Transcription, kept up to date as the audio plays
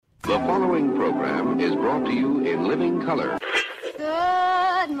The following program is brought to you in living color.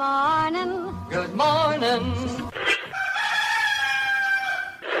 Good morning. Good morning.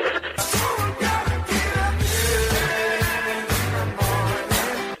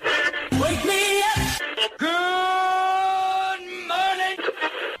 Wake me up. Good morning.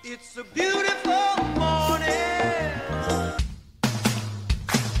 It's a beautiful morning.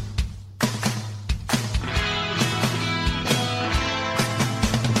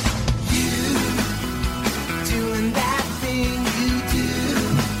 Doing that thing you do,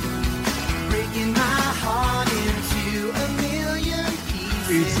 breaking my heart into a million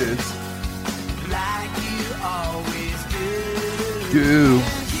pieces, like you always do.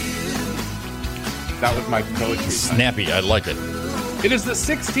 That was my poetry. Snappy, I like it. It is the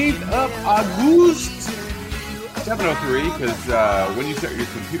 16th of August, 7:03. Because when you set your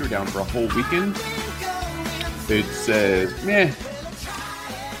computer down for a whole weekend, it says, "Meh,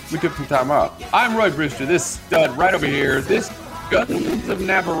 we took some time off." I'm Roy Brewster. This stud right over here. This Guns of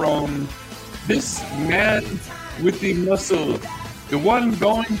Navarone. This man with the muscle. The one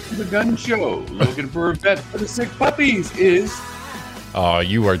going to the gun show, looking for a vet for the sick puppies is... Oh,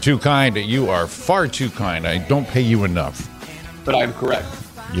 you are too kind. You are far too kind. I don't pay you enough. But I'm correct.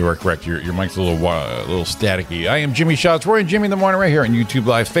 You are correct. Your mic's a little staticky. I am Jimmy Shots. Roy and Jimmy in the morning right here on YouTube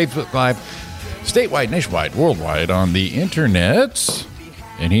Live, Facebook Live, statewide, nationwide, worldwide on the internet.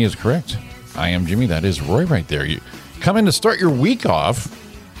 And he is correct. I am Jimmy. That is Roy right there. You come in to start your week off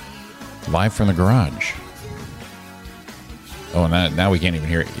live from the garage. Oh, and now we can't even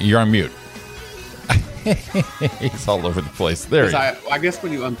hear it. You're on mute. He's all over the place. There. I guess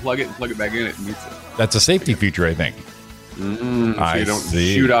when you unplug it and plug it back in, it mutes it. That's a safety feature, I think. So you don't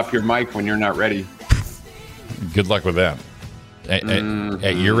shoot off your mic when you're not ready. Good luck with that.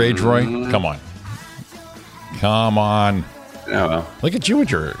 At your age, Roy, come on. Come on. Oh, well. Look at you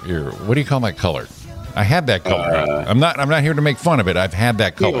with your what do you call that color? I had that color. I'm not here to make fun of it. I've had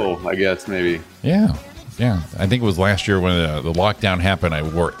that color. Teal, I guess, maybe. Yeah. I think it was last year when the lockdown happened. I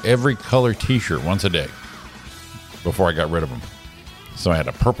wore every color T-shirt once a day before I got rid of them. So I had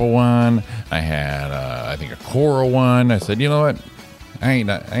a purple one. I had, I think, a coral one. I said, you know what? I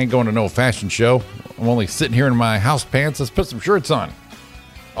ain't going to no fashion show. I'm only sitting here in my house pants. Let's put some shirts on.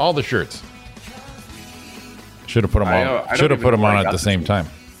 All the shirts. Should have put them on. Should have put them on at the same time.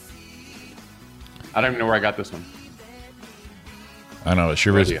 I don't even know where I got this one. I know, it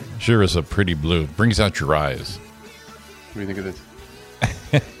sure is a pretty blue. Brings out your eyes. What do you think of this?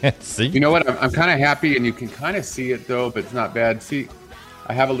 See? You know what? I'm kind of happy, and you can kind of see it, though, but it's not bad. See,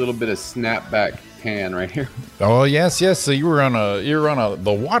 I have a little bit of snapback tan right here. Oh, yes. So you were on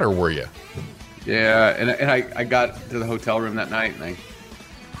the water, were you? Yeah, and I got to the hotel room that night, and I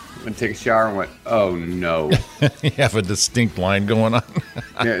went to take a shower and went, oh, no. You have a distinct line going on.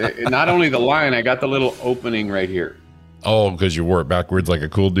 Yeah, not only the line, I got the little opening right here. Oh, because you wore it backwards like a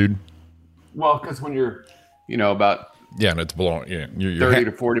cool dude? Well, because when you're, about... Yeah, and it's blowing. Yeah, your 30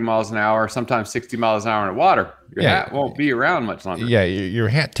 to 40 miles an hour, sometimes 60 miles an hour in the water. Your hat won't be around much longer. Yeah, your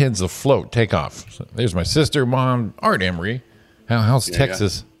hat tends to float, take off. So there's my sister, mom, Art Emery. How's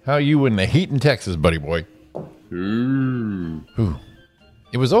Texas? Yeah. How are you in the heat in Texas, buddy boy? Ooh.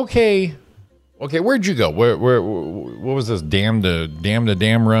 It was okay. Okay, where'd you go? Where what was this? Dam to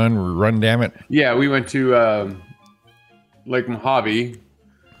dam run, damn it? Yeah, we went to Lake Mojave,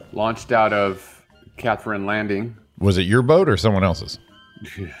 launched out of Catherine Landing. Was it your boat or someone else's?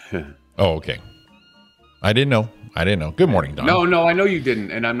 Oh, okay. I didn't know. Good morning, Don. No, I know you didn't,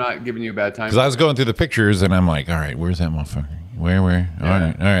 and I'm not giving you a bad time. Because I was going through the pictures, and I'm like, all right, where's that motherfucker? Where? Yeah. All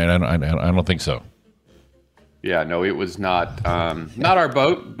right. I don't think so. Yeah, no, it was not our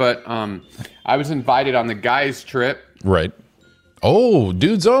boat, but I was invited on the guys' trip. Right. Oh,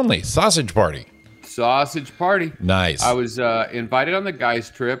 dudes only. Sausage party. Nice. I was invited on the guys'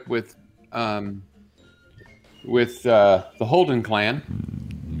 trip with the Holden clan.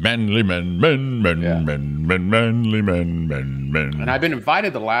 Manly men, manly men. And I've been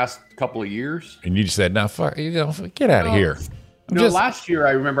invited the last couple of years. And you just said, "No, fuck, get out of here." Last year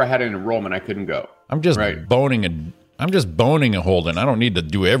I remember I had an enrollment. I couldn't go. I'm just boning a Holden. I don't need to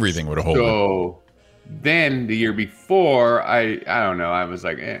do everything with a Holden. So then the year before, I don't know. I was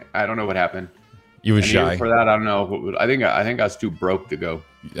like, I don't know what happened. You was shy for that. I don't know. I think I was too broke to go.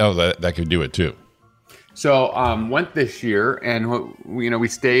 Oh, that could do it too. So went this year, and we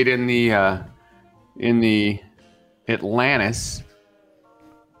stayed in the Atlantis.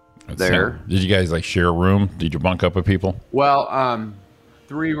 There. Did you guys share a room? Did you bunk up with people? Well,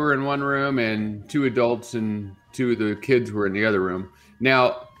 3 were in one room, and 2 adults and 2 of the kids were in the other room.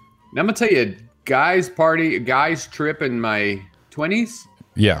 Now I'm gonna tell you, guys trip in my 20s.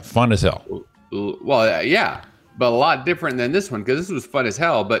 Yeah, fun as hell. Well, yeah, but a lot different than this one because this was fun as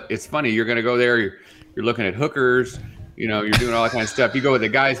hell. But it's funny. You're going to go there. You're looking at hookers. You know, you're doing all that kind of stuff. You go with the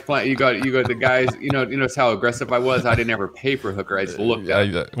guys playing. You go with the guys. You notice how aggressive I was. I didn't ever pay for a hooker. I just looked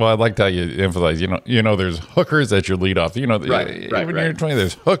at them. Well, I liked how you emphasize. There's hookers at your lead off. When you're 20,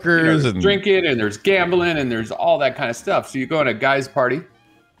 there's hookers there's and drinking, and there's gambling, and there's all that kind of stuff. So you go on a guys' party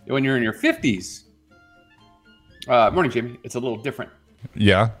when you're in your 50s. Morning, Jimmy. It's a little different.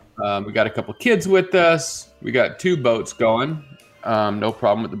 Yeah. We got a couple kids with us. We got 2 boats going. No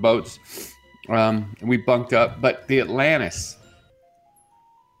problem with the boats. We bunked up. But the Atlantis,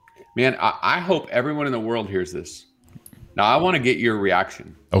 man, I hope everyone in the world hears this. Now, I want to get your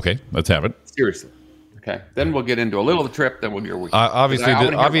reaction. Okay, let's have it. Seriously. Okay. Then we'll get into a little of the trip. Then we'll get.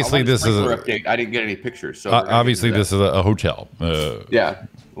 Obviously, this is a update. I didn't get any pictures. So obviously, this is a hotel. Yeah,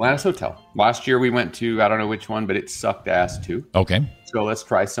 Atlantis Hotel. Last year we went to, I don't know which one, but it sucked ass too. Okay. So let's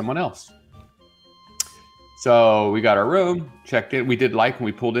try someone else. So we got our room, checked in. We did like when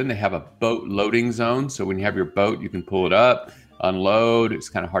we pulled in, they have a boat loading zone. So when you have your boat, you can pull it up, unload. It's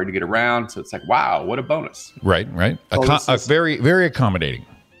kind of hard to get around. So it's like, wow, what a bonus. Right. Very, very accommodating.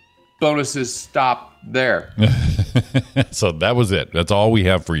 Bonuses stop there. So that was it. That's all we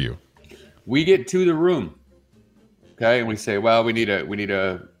have for you. We get to the room. Okay. And we say, well, we need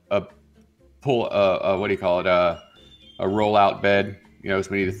a pull, what do you call it? A rollout bed, so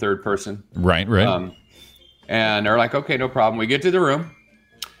we need a third person. Right. And they're like, okay, no problem. We get to the room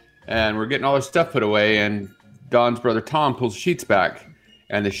and we're getting all our stuff put away. And Don's brother, Tom, pulls sheets back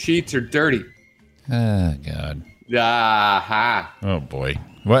and the sheets are dirty. Oh, God. Aha. Oh, boy.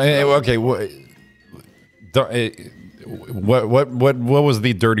 Well, okay. What was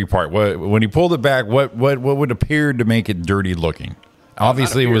the dirty part? When he pulled it back, what would appear to make it dirty looking?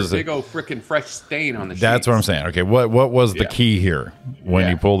 Obviously, it was a big old freaking fresh stain on the sheets. That's what I'm saying. Okay, what was the key here when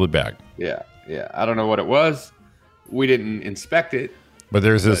he pulled it back? Yeah. I don't know what it was. We didn't inspect it. But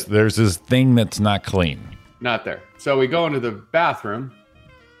there's this thing that's not clean. Not there. So we go into the bathroom,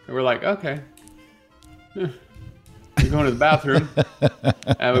 and we're like, okay. We go into the bathroom,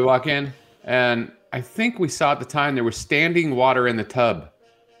 and we walk in, and I think we saw at the time there was standing water in the tub.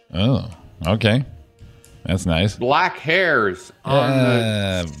 Oh, okay. That's nice. Black hairs on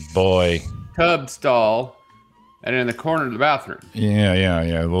the tub stall and in the corner of the bathroom. Yeah.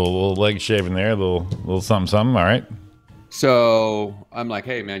 A little leg shaving there, a little something. All right. So I'm like,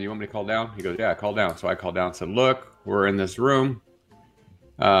 hey, man, you want me to call down? He goes, yeah, call down. So I called down and said, look, we're in this room.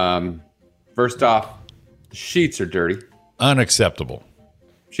 First off, the sheets are dirty. Unacceptable.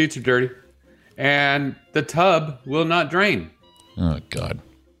 Sheets are dirty. And the tub will not drain. Oh, God.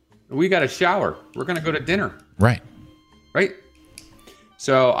 We got a shower. We're going to go to dinner. Right.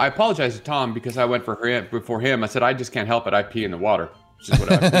 So I apologize to Tom because I went before him. I said, I just can't help it. I pee in the water. It's just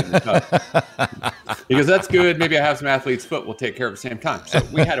what I pee in the tub. Because that's good. Maybe I have some athlete's foot. We'll take care of it at the same time. So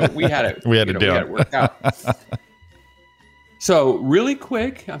we had it work out. So really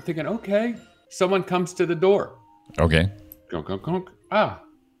quick, I'm thinking, okay, someone comes to the door. Okay. Gunk.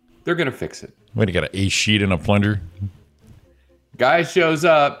 They're going to fix it. What, you got an ace sheet and a plunger? Guy shows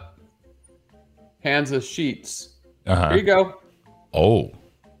up, hands us sheets. Here you go. Oh.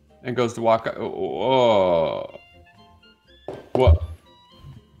 And goes to walk. Oh. What?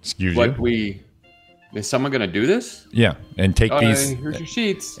 Excuse you? Is someone going to do this? Yeah. And take these. Here's your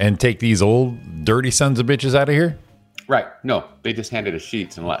sheets. And take these old dirty sons of bitches out of here? Right. No, they just handed us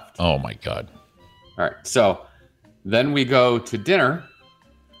sheets and left. Oh, my God. All right. So then we go to dinner.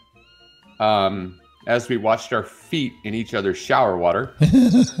 As we watched our feet in each other's shower water.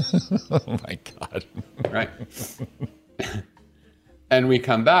 Oh, my God. Right. And we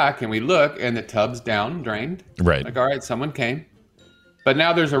come back and we look and the tub's down, drained. Right. Like, all right, someone came. But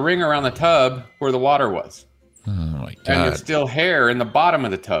now there's a ring around the tub where the water was. Oh, my God. And there's still hair in the bottom of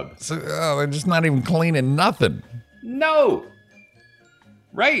the tub. So, they're just not even cleaning nothing. No.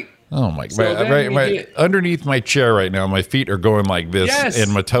 Right. Oh, my God. So underneath my chair right now, my feet are going like this. Yes,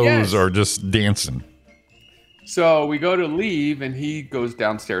 and my toes are just dancing. So we go to leave and he goes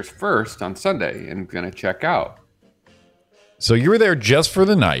downstairs first on Sunday and going to check out. So you were there just for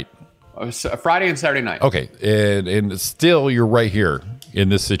the night. Friday and Saturday night. Okay. And still you're right here in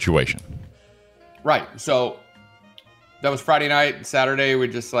this situation. Right. So that was Friday night. Saturday, we're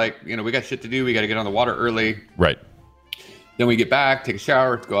just like, we got shit to do. We got to get on the water early. Right. Then we get back, take a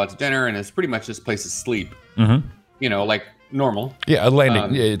shower, go out to dinner, and it's pretty much this place is sleep. Mm-hmm. Like normal. Yeah, a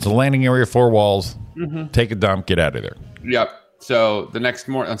landing. It's a landing area, 4 walls. Mm-hmm. Take a dump, get out of there. Yep. So the next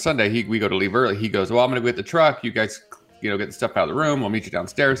morning, on Sunday, we go to leave early. He goes, well, I'm going to go get the truck. You guys, get the stuff out of the room. We'll meet you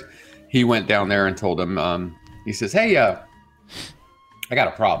downstairs. He went down there and told him, he says, hey, I got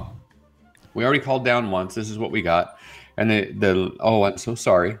a problem. We already called down once. This is what we got. And I'm so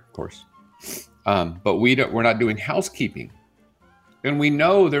sorry, of course. But we're not doing housekeeping. And we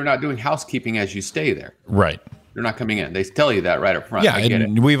know they're not doing housekeeping as you stay there. Right. They're not coming in. They tell you that right up front. Yeah, I get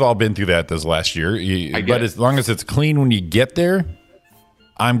and it. we've all been through that this last year. But as long as it's clean when you get there,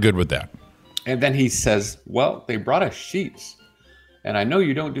 I'm good with that. And then he says, well, they brought us sheets. And I know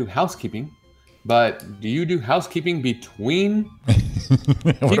you don't do housekeeping, but do you do housekeeping between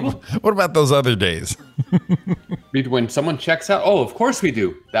people? What about those other days? When someone checks out? Oh, of course we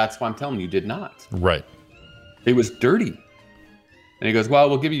do. That's why I'm telling you did not. Right. It was dirty. And he goes, well,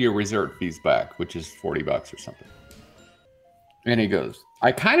 we'll give you your resort fees back, which is $40 or something. And he goes,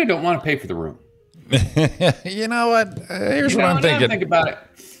 I kind of don't want to pay for the room. You know what? Here's what I'm thinking. Think about it.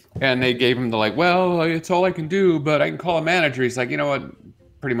 And they gave him well, it's all I can do, but I can call a manager. He's like, you know what?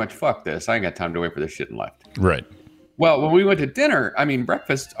 Pretty much fuck this. I ain't got time to wait for this shit and left. Right. Well, when we went to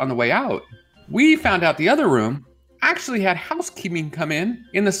breakfast on the way out, we found out the other room actually had housekeeping come in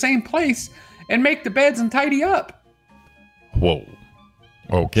the same place and make the beds and tidy up. Whoa.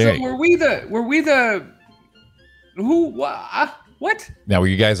 Okay. So were we the who? What? Now, were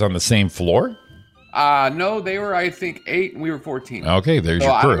you guys on the same floor? No, they were, I think, 8 and we were 14. Okay, there's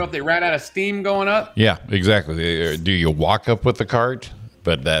your crew. I don't know if they ran out of steam going up. Yeah, exactly. Do you walk up with the cart?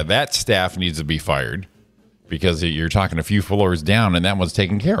 But that staff needs to be fired because you're talking a few floors down and that one's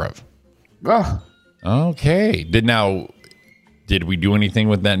taken care of. Oh. Okay. Did we do anything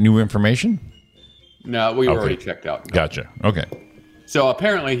with that new information? No, we already checked out. No. Gotcha. Okay. So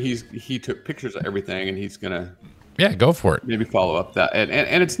apparently he took pictures of everything and he's gonna go for it. Maybe follow up that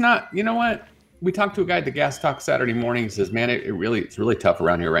and it's not, you know what? We talked to a guy at the Gas Talk Saturday morning. He says, man, it's really tough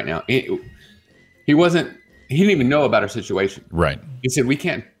around here right now. He didn't even know about our situation. Right. He said, we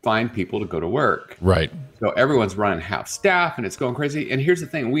can't find people to go to work. Right. So everyone's running half staff and it's going crazy. And here's the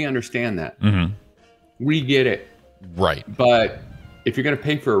thing. We understand that. Mm-hmm. We get it. Right. But if you're going to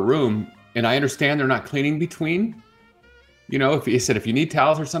pay for a room, and I understand they're not cleaning between, if he said, if you need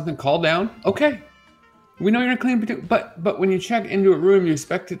towels or something, call down. Okay. We know you're not cleaning between, but when you check into a room, you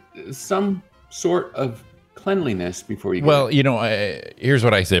expect some sort of cleanliness before you go. Well, here's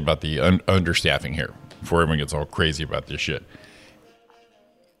what I say about the understaffing here before everyone gets all crazy about this shit.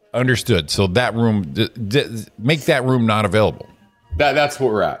 Understood. So that room, make that room not available. That's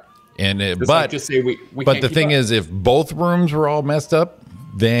where we're at. And just say we but the thing is, if both rooms were all messed up,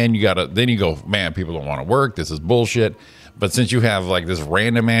 then you go, man, people don't want to work. This is bullshit. But since you have this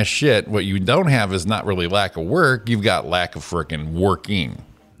random ass shit, what you don't have is not really lack of work. You've got lack of freaking working.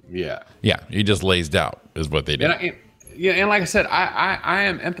 Yeah. Yeah. He just lazed out is what they do. And like I said, I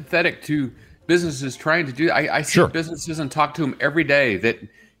am empathetic to businesses trying to do. I see businesses and talk to them every day that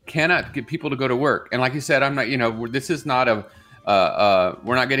cannot get people to go to work. And like you said, I'm not. This is not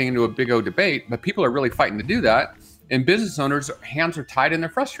we're not getting into a big old debate, but people are really fighting to do that. And business owners' hands are tied and they're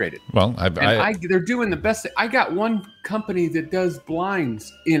frustrated. Well, they're doing the best. I got one company that does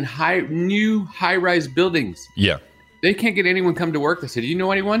blinds in new high-rise buildings. Yeah. They can't get anyone come to work. They said, "Do you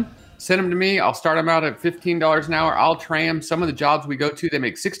know anyone? Send them to me. I'll start them out at $15 an hour. I'll train them." Some of the jobs we go to, they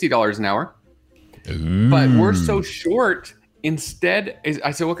make $60 an hour. Ooh. But we're so short. Instead,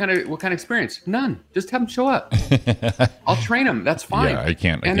 I said, what kind of experience? None. Just have them show up. I'll train them. That's fine. Yeah, I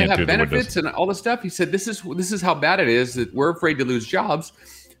can't. And they have do benefits and all the stuff. He said, this is how bad it is that we're afraid to lose jobs.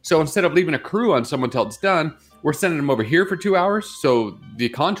 So instead of leaving a crew on someone till it's done, we're sending them over here for 2 hours. So the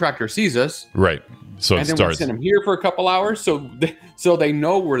contractor sees us. Right. So and then we send them here for a couple hours. So they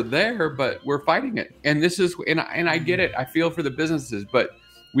know we're there, but we're fighting it. And I get it. I feel for the businesses, but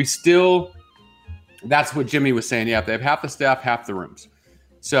we still. That's what Jimmy was saying. Yeah, they have half the staff, half the rooms.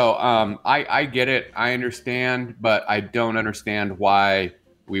 So I get it. I understand, but I don't understand why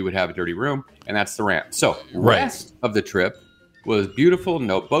we would have a dirty room. And that's the rant. So rest of the trip was beautiful.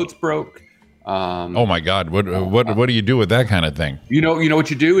 No boats broke. Oh my God! What do you do with that kind of thing? You know what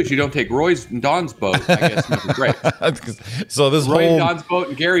you do is you don't take Roy's and Don's boat. I guess nothing's great. So this Roy and Don's boat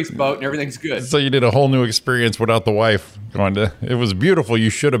and Gary's boat and everything's good. So you did a whole new experience without the wife going to. It was beautiful. You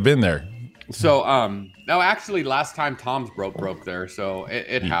should have been there. So, no, actually last time Tom's broke there. So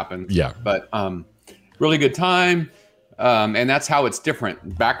it happened. Yeah. But, really good time. And that's how it's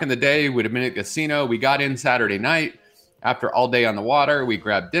different. Back in the day, we'd have been at a casino. We got in Saturday night after all day on the water. We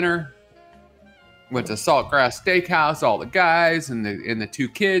grabbed dinner, went to Saltgrass Steakhouse, all the guys and the two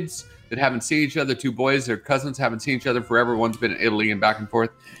kids that haven't seen each other, two boys, their cousins haven't seen each other forever. One's been in Italy and back and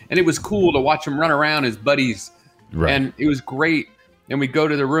forth. And it was cool to watch them run around as buddies. Right. And it was great. And we go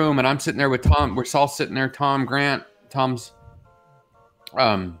to the room, and I'm sitting there with Tom. We're all sitting there. Tom Grant, Tom's,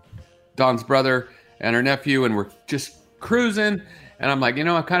 Don's brother, and her nephew, and we're just cruising. And I'm like,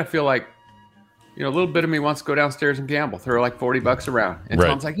 I kind of feel like, a little bit of me wants to go downstairs and gamble, throw like $40 around. And Right.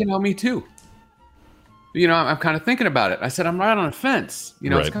 Tom's like, me too. I'm kind of thinking about it. I said, I'm right on the fence.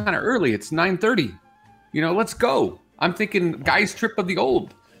 It's Right. kind of early. It's 9:30. Let's go. I'm thinking guy's trip of the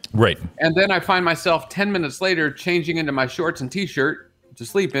old. Right. And then I find myself 10 minutes later changing into my shorts and t-shirt to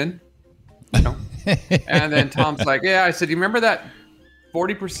sleep in. And then Tom's like, yeah. I said, you remember that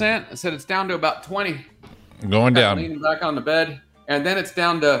 40%? I said, it's down to about 20. Going down. Leaning back on the bed. And then it's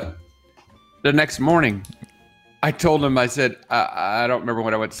down to the next morning. I told him, I said, I don't remember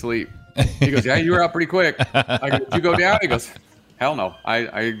when I went to sleep. He goes, yeah, you were out pretty quick. I go, did you go down? He goes, hell no.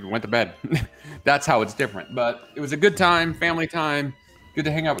 I went to bed. That's how it's different. But it was a good time, family time. Good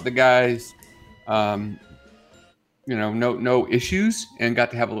to hang out with the guys. No issues, and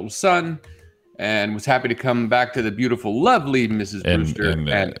got to have a little sun, and was happy to come back to the beautiful, lovely Mrs. Brewster,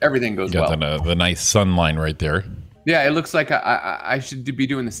 and everything goes well. Got the nice sun line right there. Yeah, it looks like I should be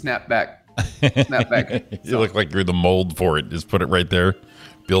doing the snapback. You look like you're the mold for it. Just put it right there.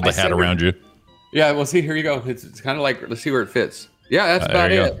 Build a hat around you. Yeah, well, see, here you go. It's kind of like, let's see where it fits. Yeah, that's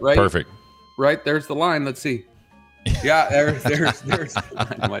about it, right? Perfect. Right, there's the line. Let's see. Yeah, there's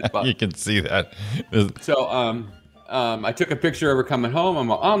the line. You can see that. So, I took a picture of her coming home.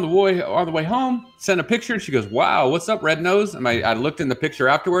 I'm on the way home. Sent a picture, and she goes, "Wow, what's up, Red Nose?" And I looked in the picture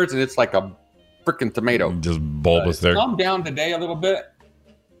afterwards, and it's like a freaking tomato, just bulbous there. Calm down today a little bit.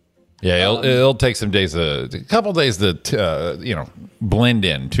 Yeah, it'll take some days, a couple days to blend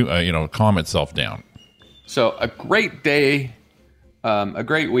in, to calm itself down. So a great day, a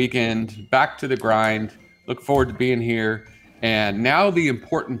great weekend. Back to the grind. Look forward to being here. And now the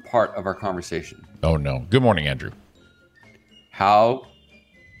important part of our conversation. Oh no! Good morning, Andrew. How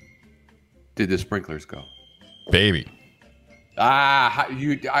did the sprinklers go, baby? I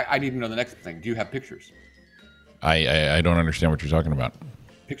need to know the next thing. Do you have pictures? I don't understand what you're talking about.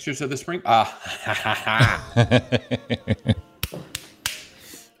 Pictures of the spring. Oh,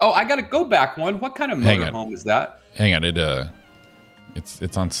 I got to go back one. What kind of motorhome is that? Hang on,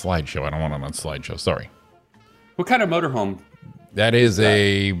 it's on slideshow. I don't want it on slideshow. Sorry. What kind of motorhome? That is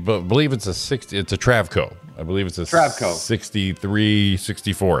I believe it's a 60. It's a Travco. I believe it's a Travco 63,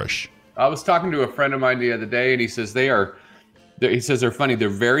 64ish. I was talking to a friend of mine the other day, and he says they're funny. They're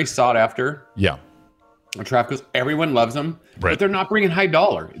very sought after. Yeah. Travcos, everyone loves them, right. But they're not bringing high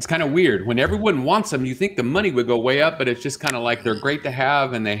dollar. It's kind of weird. When everyone wants them, you think the money would go way up, but it's just kind of like they're great to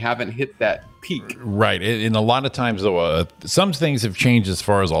have, and they haven't hit that peak. Right. And a lot of times, though, some things have changed as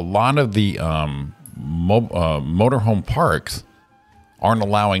far as a lot of the motorhome parks aren't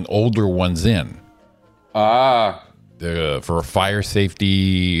allowing older ones in. For fire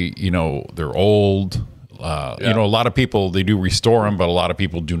safety, they're old. A lot of people, they do restore them, but a lot of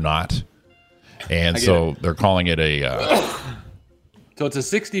people do not. And so they're calling it a... So it's a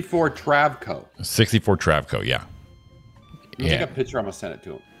 64 Travco. 64 Travco, yeah. You take a picture, I'm going to send it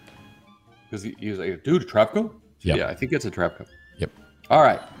to him. Because he was like, dude, Travco? Yep. Yeah, I think it's a Travco. Yep. All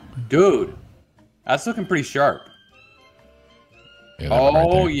right. Dude, that's looking pretty sharp. Yeah,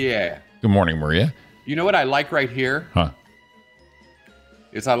 right yeah. Good morning, Maria. You know what I like right here? Huh?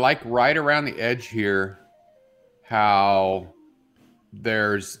 Is I like right around the edge here how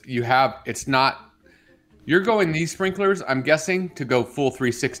you're going these sprinklers, I'm guessing, to go full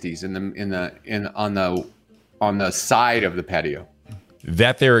 360s on the side of the patio.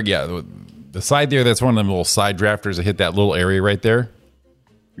 That there, yeah. The side there, that's one of them little side drafters that hit that little area right there.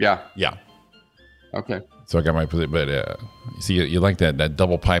 Yeah. Yeah. Okay. So I got my position, but you see, you like that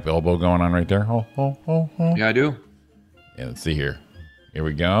double pipe elbow going on right there? Oh. Yeah, I do. Yeah, let's see here. Here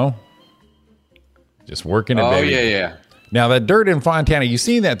we go. Just working it, baby. Oh, yeah. Now, that dirt in Fontana, you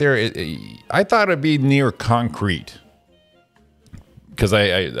see that there? I thought it'd be near concrete. Because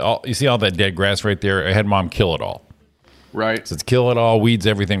you see all that dead grass right there? I had Mom kill it all. Right. So it's kill it all, weeds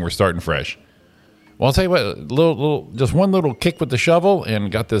everything, we're starting fresh. Well, I'll tell you what, just one little kick with the shovel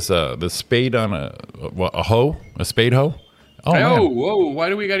and got this spade on a spade hoe. Oh, hey, man. Whoa, why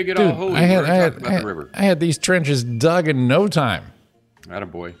do we got to get all holy? I had these trenches dug in no time.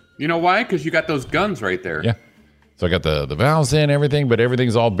 Attaboy. You know why? Because you got those guns right there. Yeah. So I got the valves in, everything, but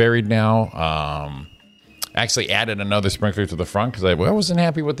everything's all buried now. Actually added another sprinkler to the front because I wasn't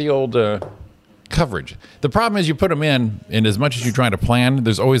happy with the old coverage. The problem is you put them in, and as much as you're trying to plan,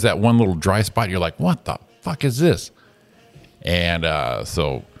 there's always that one little dry spot. You're like, what the fuck is this? And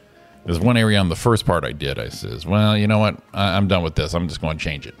so there's one area on the first part I did. I says, well, you know what? I'm done with this. I'm just going to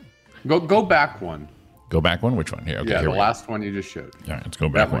change it. Go back one. Go back one? Which one? Here. Okay, yeah, here the last one you just showed. All right, let's go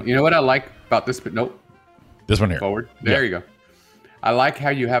back one. You know what I like about this? But nope. This one here. Forward. There you go. I like how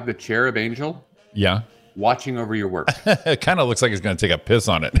you have the cherub angel. Yeah. watching over your work. It kind of looks like he's going to take a piss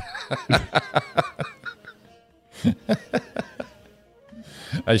on it.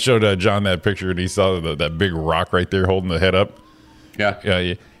 I showed John that picture, and he saw that big rock right there holding the head up.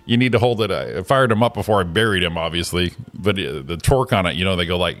 Yeah. You need to hold it. I fired him up before I buried him, obviously. But the torque on it, they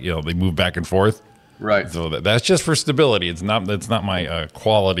go they move back and forth. Right. So that's just for stability. That's not my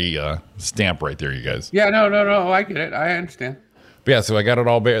quality stamp right there, you guys. Yeah, no. I get it. I understand. But yeah, so I got it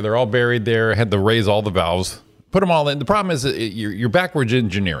all buried. They're all buried there. I had to raise all the valves, put them all in. The problem is you're backwards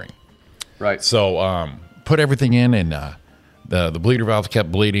engineering. Right. So put everything in, and the bleeder valves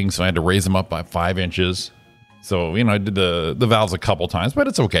kept bleeding, so I had to raise them up by 5 inches. So, I did the valves a couple times, but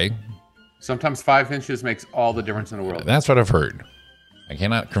it's okay. Sometimes 5 inches makes all the difference in the world. That's what I've heard. I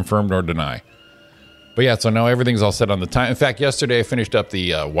cannot confirm nor deny. But yeah, so now everything's all set on the time. In fact, yesterday I finished up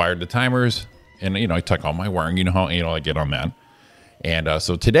the wired the timers, and I took all my wiring. You know how I get on that. And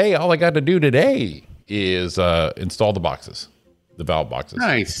so today, all I got to do today is install the boxes, the valve boxes.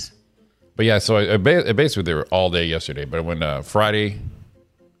 Nice. But yeah, so I basically they were all day yesterday. But I went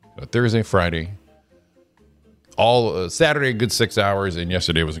Thursday, Friday. All Saturday, a good 6 hours, and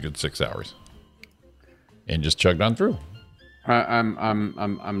yesterday was a good 6 hours, and just chugged on through.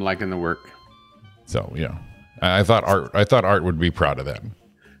 I'm liking the work. So I thought Art would be proud of that.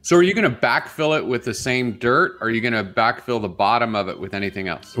 So are you going to backfill it with the same dirt, or are you going to backfill the bottom of it with anything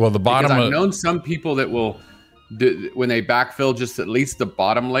else? Well, the bottom. Because I've known some people that will, when they backfill just at least the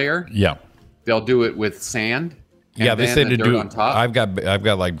bottom layer. Yeah. They'll do it with sand. Yeah, they say to do. On top. I've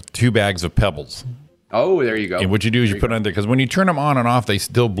got like 2 bags of pebbles. Oh, there you go. And what you do is you put it under, because when you turn them on and off, they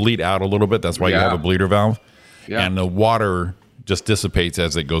still bleed out a little bit. That's why you have a bleeder valve. Yeah. And the water just dissipates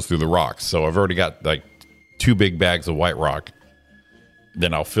as it goes through the rocks. So I've already got like 2 big bags of white rock.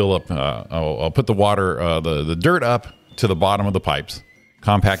 Then I'll fill up, I'll put the water, the dirt up to the bottom of the pipes,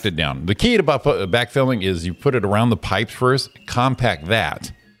 compact it down. The key to backfilling is you put it around the pipes first, compact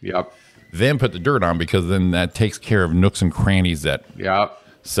that. Yep. Then put the dirt on, because then that takes care of nooks and crannies that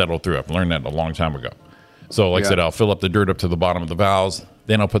settle through. I've learned that a long time ago. So like I said, I'll fill up the dirt up to the bottom of the valves.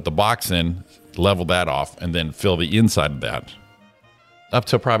 Then I'll put the box in, level that off, and then fill the inside of that up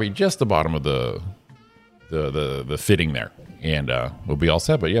to probably just the bottom of the fitting there. And we'll be all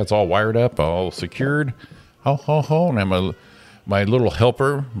set. But yeah, it's all wired up, all secured. Ho, ho, ho. And I'm my little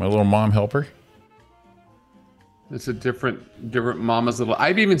helper, my little mom helper. It's a different mama's little.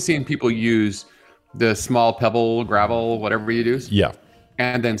 I've even seen people use the small pebble, gravel, whatever you do. Yeah.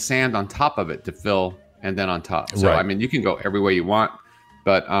 And then sand on top of it to fill, and then on top. So, right. I mean, you can go every way you want.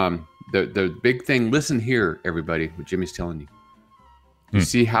 But the big thing, listen here, everybody, what Jimmy's telling you. You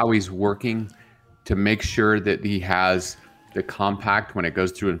see how he's working to make sure that he has the compact when it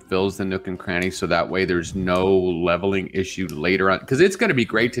goes through and fills the nook and cranny, so that way there's no leveling issue later on. Because it's going to be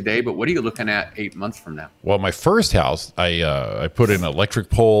great today, but what are you looking at 8 months from now? Well, my first house, I put in an electric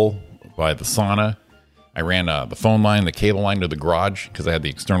pole by the sauna. I ran the phone line, the cable line to the garage, because I had the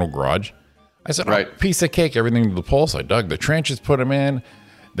external garage. I said, right. Piece of cake, everything to the pole. So I dug the trenches, put them in.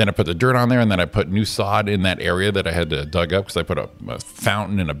 Then I put the dirt on there, and then I put new sod in that area that I had to dug up, because I put a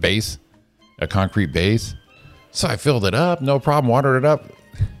fountain and a base, a concrete base. So I filled it up, no problem, watered it up.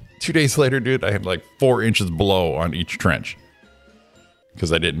 2 days later, dude, I had like 4 inches below on each trench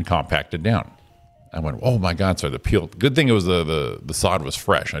because I didn't compact it down. I went, oh my God. So the peel. Good thing it was the sod was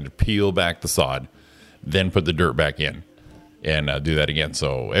fresh. I had to peel back the sod, then put the dirt back in and do that again.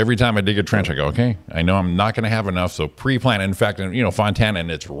 So every time I dig a trench, I go, okay, I know I'm not going to have enough. So pre-plant. In fact, Fontana, and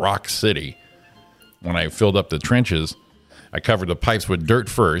it's rock city. When I filled up the trenches, I covered the pipes with dirt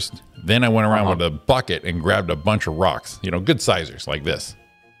first. Then I went around with a bucket and grabbed a bunch of rocks, good sizers like this.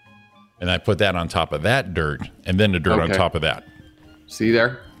 And I put that on top of that dirt, and then the dirt on top of that. See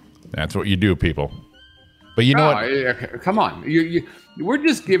there? That's what you do, people. But you know what? Come on. We're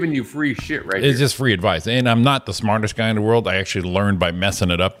just giving you free shit right It's just free advice. And I'm not the smartest guy in the world. I actually learned by messing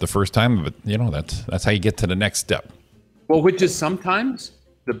it up the first time. But, that's how you get to the next step. Well, which is sometimes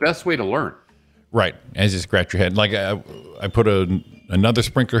the best way to learn. Right. As you scratch your head. Like I put another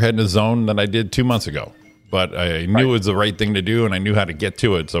sprinkler head in a zone that I did 2 months ago. But I knew it was the right thing to do, and I knew how to get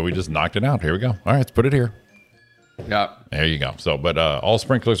to it. So we just knocked it out. Here we go. All right, let's put it here. Yeah. There you go. So, but all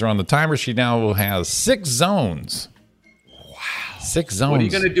sprinklers are on the timer. She now has 6 zones. Wow. 6 zones. What are you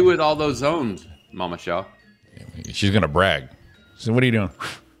going to do with all those zones, Mama Shaw? She's going to brag. So what are you doing?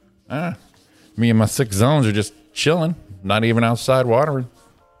 Me and my 6 zones are just chilling. Not even outside watering.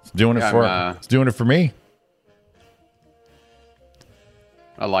 It's doing it for me.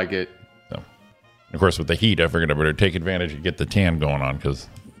 I like it. So, of course, with the heat, I figured I better take advantage and get the tan going on, because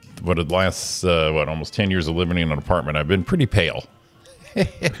the last almost 10 years of living in an apartment, I've been pretty pale.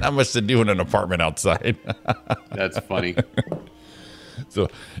 Not much to do in an apartment outside. That's funny. So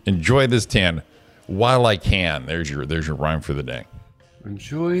enjoy this tan while I can. There's your rhyme for the day.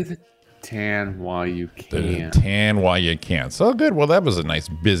 Enjoy the tan while you can. The tan while you can. So good. Well, that was a nice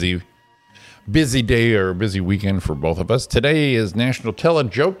busy day or busy weekend for both of us. Today is National Tell a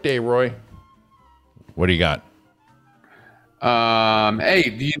Joke Day, Roy. What do you got? Hey,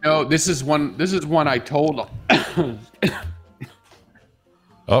 do you know this is one I told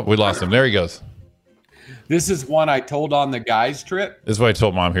Oh, we lost him. There he goes. This is one I told on the guys trip. This is what I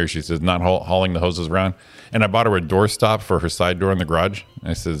told Mom here. She says, not hauling the hoses around. And I bought her a doorstop for her side door in the garage.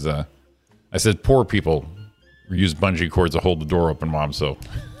 I said, poor people use bungee cords to hold the door open, Mom. So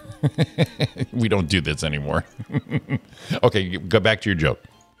we don't do this anymore. Okay, go back to your joke.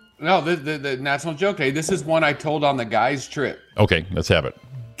 No, the National Joke Day. This is one I told on the guys trip. Okay, let's have it.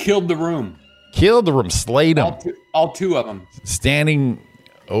 Killed the room. Killed the room. Slayed them. All two of them. Standing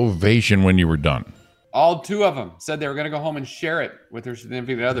ovation when you were done. All two of them said they were going to go home and share it with their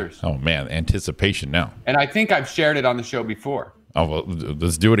significant others. Oh, man. Anticipation now. And I think I've shared it on the show before. Oh, well,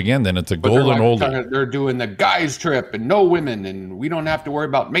 let's do it again. Then it's a golden oldie. They're doing the guys trip and no women and we don't have to worry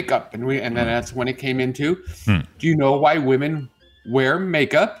about makeup. And then that's when it came into, do you know why women wear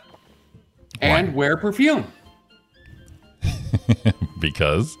makeup and wear perfume?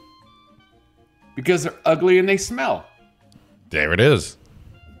 Because they're ugly and they smell. There it is.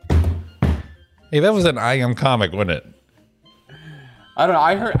 Hey, that was an I Am comic, wasn't it? I don't know.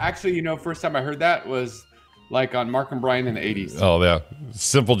 I heard, actually, first time I heard that was like on Mark and Brian in the 80s. Oh, yeah.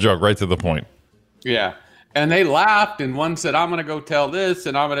 Simple joke, right to the point. Yeah. And they laughed, and one said, I'm going to go tell this,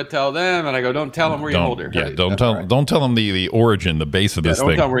 and I'm going to tell them. And I go, don't tell them where you hold her. Yeah, don't tell them the origin, the base of this thing.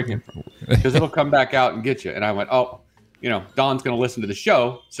 Don't tell them where you came from. Because it'll come back out and get you. And I went, Dawn's going to listen to the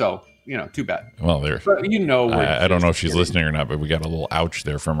show, so, too bad. Well, there. But I don't know if she's listening or not, but we got a little ouch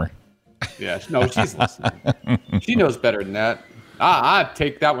there from her. Yeah, no, she's listening. She knows better than that. I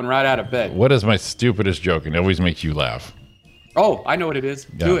take that one right out of bed. What is my stupidest joke? And it always makes you laugh. Oh, I know what it is.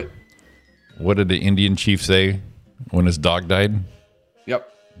 Yeah. Do it. What did the Indian chief say when his dog died?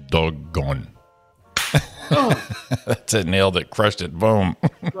 Yep. Doggone. That's it. Nailed it. Crushed it. Boom.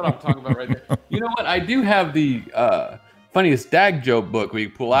 That's what I'm talking about right there. You know what? I do have the funniest dad joke book we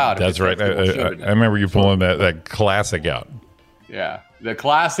pull out. That's right. I remember you pulling that classic out. Yeah. The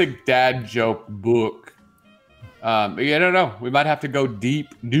classic dad joke book. I don't know. We might have to go deep.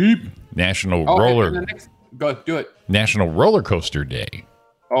 National Go do it. National Roller Coaster Day.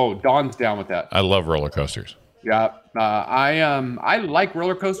 Oh, Dawn's down with that. I love roller coasters. Yeah. I like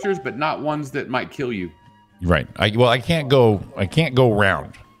roller coasters, but not ones that might kill you. Right. I can't go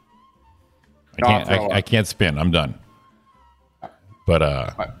round. I can't spin. I'm done. But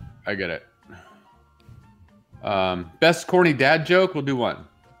I get it. Best corny dad joke. We'll do one.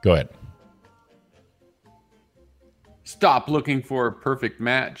 Go ahead. Stop looking for a perfect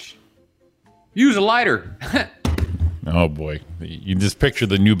match. Use a lighter. Oh boy, you just picture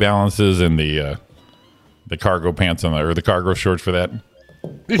the New Balances and the cargo pants or the cargo shorts for that.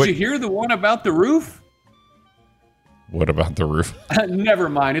 Did you hear the one about the roof? What about the roof? Never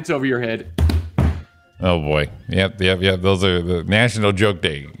mind. It's over your head. Oh boy. Yep. Those are the National Joke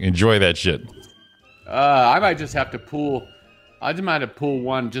Day. Enjoy that shit. I might just have to pull. I just might have pull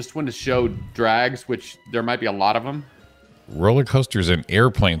one just when the show drags, which there might be a lot of them. Roller coasters and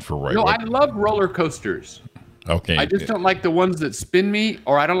airplanes for Roy. No, I love roller coasters. Okay. I just don't like the ones that spin me,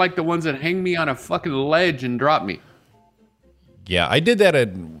 or I don't like the ones that hang me on a fucking ledge and drop me. Yeah, I did that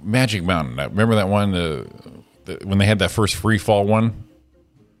at Magic Mountain. Remember that one when they had that first free fall one?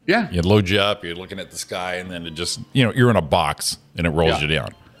 Yeah. It loads you up, you're looking at the sky, and then it just, you're in a box, and it rolls you down.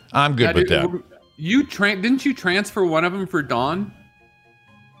 I'm good with that. Didn't you transfer one of them for Dawn?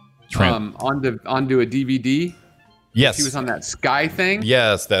 Onto a DVD? Yes. She was on that sky thing?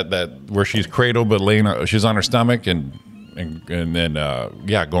 That where she's cradled but she's on her stomach and then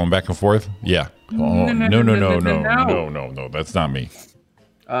going back and forth. Yeah. Oh, no, that's not me.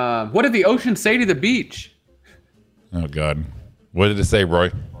 What did the ocean say to the beach? Oh God. What did it say,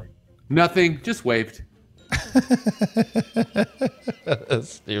 Roy? Nothing, just waved.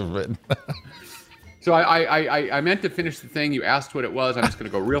 Stupid. So I meant to finish the thing. You asked what it was. I'm just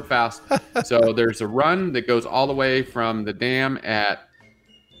going to go real fast. So there's a run that goes all the way from the dam at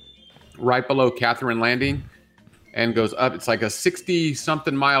right below Catherine Landing and goes up. It's like a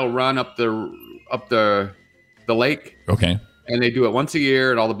 60-something mile run up the lake. Okay. And they do it once a year,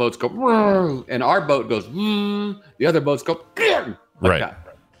 and all the boats go, and our boat goes, the other boats go, like right.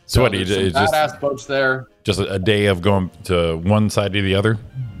 That. So what do you do? Badass boats there. Just a day of going to one side to the other?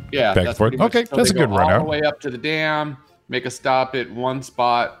 Yeah, back and forth. Okay, that's a good run out. All the way up to the dam. make a stop at one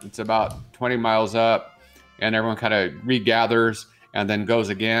spot. It's about 20 miles up, and everyone kind of regathers and then goes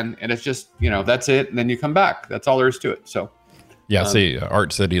again. And it's just, that's it. And then you come back. That's all there is to it. So, yeah. See,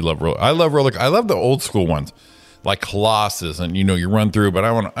 Art said he loved roller. I love roller. I love the old school ones, like Colossus, and you run through. But I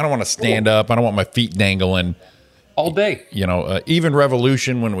don't want to stand up. I don't want my feet dangling all day. Even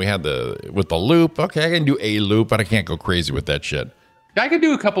Revolution when we had with the loop. Okay, I can do a loop, but I can't go crazy with that shit. I could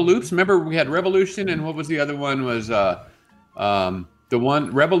do a couple loops. Remember, we had Revolution, and what was the other one? Was the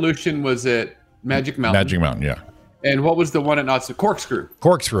one Revolution was at Magic Mountain. Magic Mountain, yeah. And what was the one at Knott's? Corkscrew.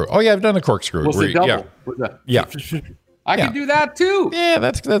 Corkscrew. Oh yeah, I've done the corkscrew. Was the double? Yeah. I could do that too. Yeah,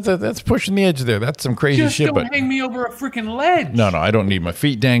 that's pushing the edge there. That's some crazy Just shit. Don't hang me over a freaking ledge. No, I don't need my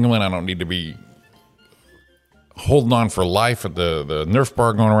feet dangling. I don't need to be holding on for life with the Nerf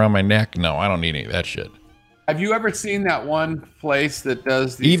bar going around my neck. No, I don't need any of that shit. Have you ever seen that one place that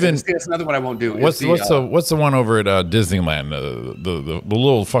does the? That's another one I won't do. What's the one over at Disneyland? The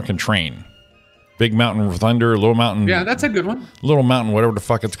little fucking train, Big Mountain Thunder, Little Mountain. Yeah, that's a good one. Little Mountain, whatever the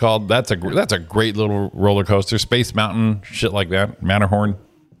fuck it's called. That's a great little roller coaster. Space Mountain, shit like that. Matterhorn,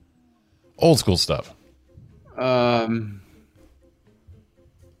 old school stuff. I'm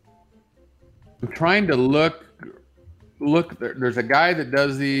trying to look. There's a guy that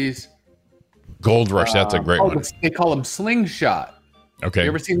does these. Gold Rush, that's a great one. They call them slingshot. Okay. You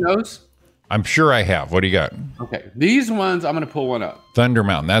ever seen those? I'm sure I have. What do you got? Okay. These ones, I'm going to pull one up. Thunder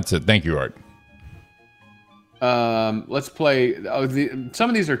Mountain. That's it. Thank you, Art. Let's play. Some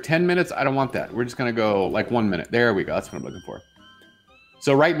of these are 10 minutes. I don't want that. We're just going to go like 1 minute. There we go. That's what I'm looking for.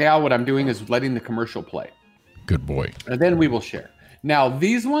 So right now what I'm doing is letting the commercial play. Good boy. And then we will share. Now,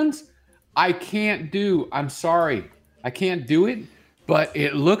 these ones, I can't do. I'm sorry. I can't do it. But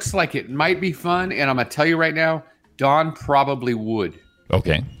it looks like it might be fun, and I'm gonna tell you right now, Dawn probably would.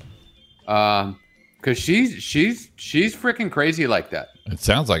 Okay. Because she's freaking crazy like that. It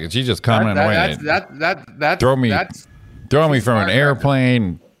sounds like it. She's just commenting away. That throw me from an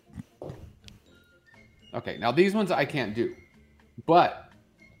airplane. Okay, now these ones I can't do, but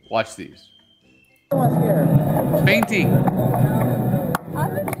watch these. Fainting.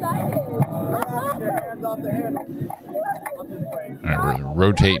 I'm excited. All right, we're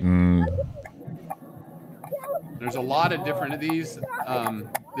rotating. There's a lot of different of these.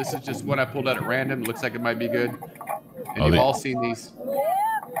 This is just one I pulled out at random. Looks like it might be good. And you've all seen these.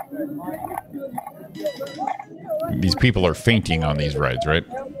 These people are fainting on these rides, right?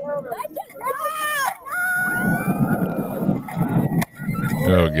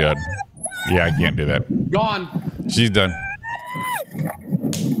 Oh, God. Yeah, I can't do that. Gone. She's done.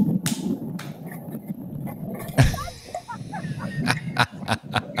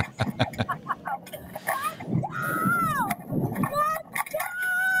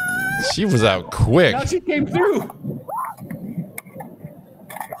 She was out quick. Now she came through.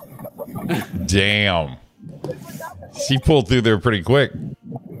 Damn. She pulled through there pretty quick.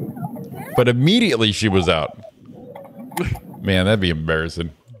 But immediately she was out. Man, that'd be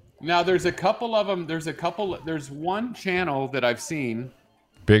embarrassing. Now there's a couple of them. There's one channel that I've seen.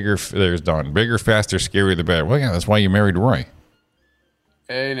 There's Dawn. Bigger, faster, scarier, the better. Well, yeah, that's why you married Roy.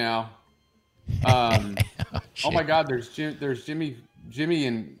 Hey, now. Oh my God, there's Jimmy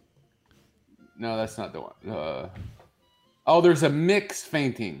and... No, that's not the one. There's a mix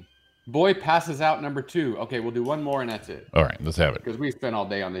fainting. Boy passes out number 2. Okay, we'll do one more and that's it. All right, let's have it. Because we spent all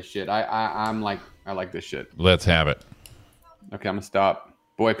day on this shit. I like this shit. Let's have it. Okay, I'm gonna stop.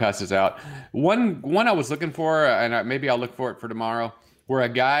 Boy passes out. One I was looking for, and maybe I'll look for it for tomorrow, where a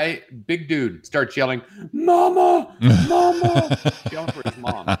guy, big dude, starts yelling, "Mama, Mama!" yelling for his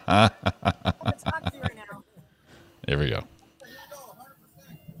mom. Here we go.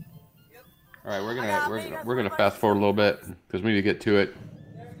 All right, we're gonna fast forward a little bit because we need to get to it.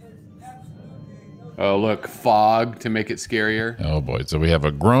 Oh, look, fog to make it scarier. Oh boy! So we have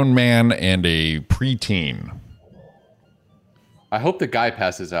a grown man and a preteen. I hope the guy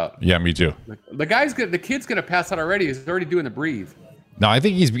passes out. Yeah, me too. The kid's gonna pass out already. He's already doing the breathe. No, I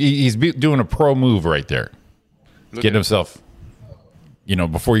think he's doing a pro move right there. Getting himself,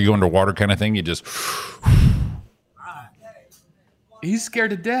 before you go into water kind of thing. You just. He's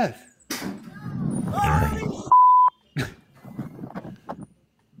scared to death.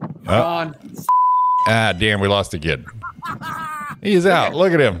 Gone. Ah, damn, we lost a kid. He's out.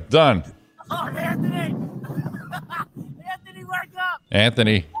 Look at him. Done. Oh, Anthony! Anthony, wake up!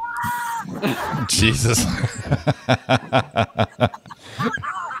 Anthony. Jesus.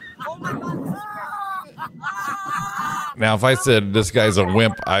 Now, if I said this guy's a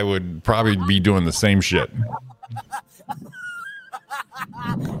wimp, I would probably be doing the same shit.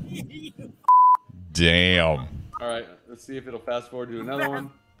 Damn. All right, Let's see if it'll fast forward to another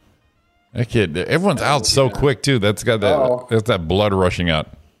one. That kid, everyone's out so quick too. That's got that. Oh. That's that blood rushing out.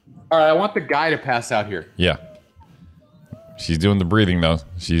 All right, I want the guy to pass out here. Yeah. She's doing the breathing though.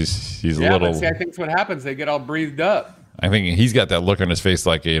 She's a Yeah, little. but see, I think that's what happens. They get all breathed up. I think he's got that look on his face,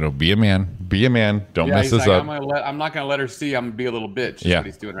 like, you know, be a man, don't Yeah, mess he's this like, up. I'm not gonna let her see. I'm gonna be a little bitch. Yeah, What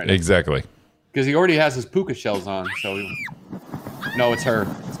he's doing right now. exactly. Because he already has his puka shells on. So, no, it's her.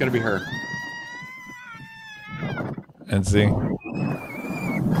 It's gonna be her. And see,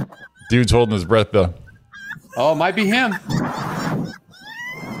 dude's holding his breath though. Oh, it might be him.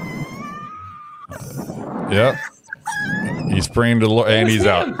 Yep. He's praying to the Lord, and he's him.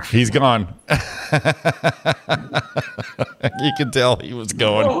 out. He's gone. You can tell he was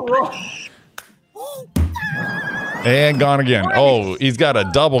going. And gone again. Oh, he's got a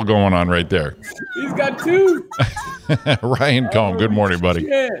double going on right there. He's got two. Ryan Combe, good morning, buddy.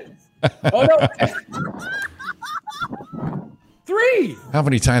 Shit. Oh no. Three. How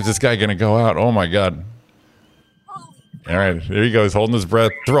many times is this guy going to go out? Oh, my God. All right, there he goes, holding his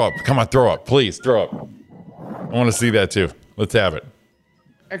breath. Throw up. Come on, throw up. Please, throw up. I want to see that, too. Let's have it.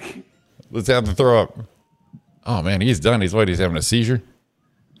 Let's have the throw up. Oh, man, he's done. He's having a seizure?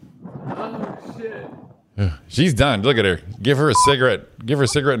 Oh, shit. She's done. Look at her. Give her a cigarette. Give her a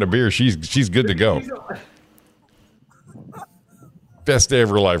cigarette and a beer. She's good to go. Best day of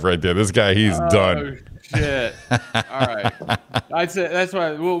her life right there. This guy, he's done. Shit. All right. I'd say that's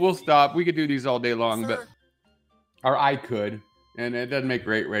why we'll stop. We could do these all day long, but I could. And it doesn't make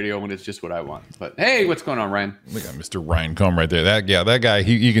great radio when it's just what I want. But hey, what's going on, Ryan? We got Mr. Ryan Combe right there. That guy,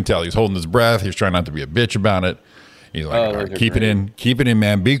 you can tell he's holding his breath. He's trying not to be a bitch about it. He's like, all right, keep it in,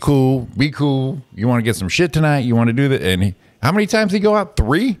 man. Be cool. You want to get some shit tonight? You want to do that? And how many times did he go out?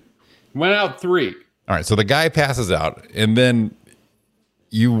 3? Went out 3. All right, so the guy passes out, and then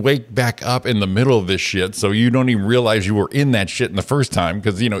you wake back up in the middle of this shit, so you don't even realize you were in that shit in the first time,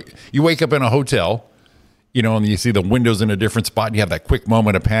 because, you know, you wake up in a hotel, you know, and you see the windows in a different spot, and you have that quick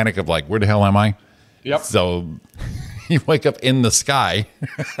moment of panic of like, where the hell am I? Yep. So you wake up in the sky,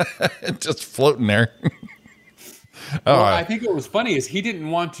 just floating there. Well, I think what was funny is he didn't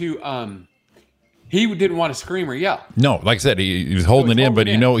want to scream or yell. No, like I said, he was holding it in, but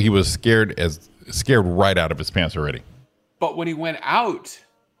you know he was scared right out of his pants already. But when he went out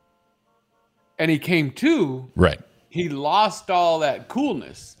and he came to, right, he lost all that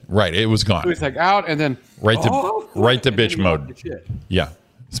coolness. Right, it was gone. So he's like out and then right to bitch mode. Yeah.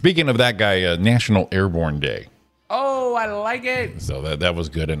 Speaking of that guy, National Airborne Day. Oh, I like it. So that was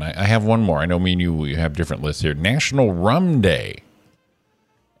good. And I have one more. I know me and you have different lists here. National Rum Day.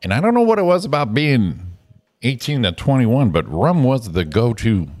 And I don't know what it was about being 18 to 21, but rum was the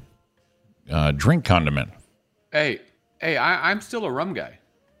go-to drink condiment. Hey, I'm still a rum guy.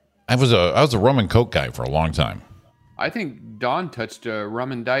 I was a rum and Coke guy for a long time. I think Dawn touched a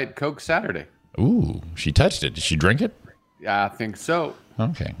rum and Diet Coke Saturday. Ooh, she touched it. Did she drink it? Yeah, I think so.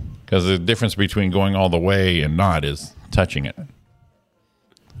 Okay. Because the difference between going all the way and not is touching it.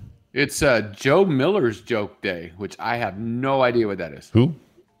 It's Joe Miller's Joke Day, which I have no idea what that is. Who?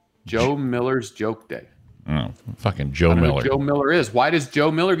 Joe Miller's Joke Day. Oh, fucking Joe I don't know Miller. who Joe Miller is. Why does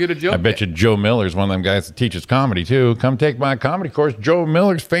Joe Miller get a joke? I bet you Joe Miller's one of them guys that teaches comedy too. Come take my comedy course. Joe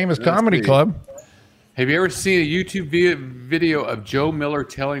Miller's famous comedy club. Have you ever seen a YouTube video of Joe Miller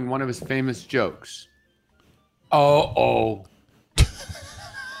telling one of his famous jokes? Oh.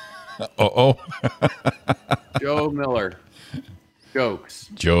 Joe Miller jokes.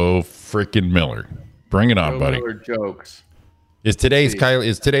 Joe freaking Miller. Bring it on, Joe buddy. Miller jokes. Is today's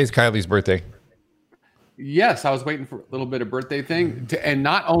Kylie's birthday? Yes, I was waiting for a little bit of birthday thing, and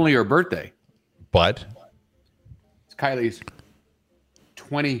not only her birthday, but it's Kylie's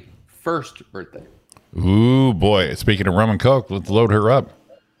 21st birthday. Ooh, boy. Speaking of rum and Coke, let's load her up.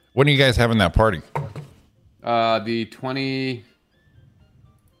 When are you guys having that party? The 28th.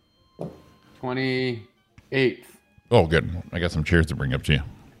 Oh, good. I got some cheers to bring up to you.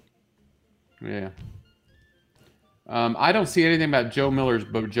 Yeah. I don't see anything about Joe Miller's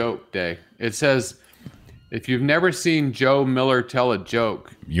joke day. It says, if you've never seen Joe Miller tell a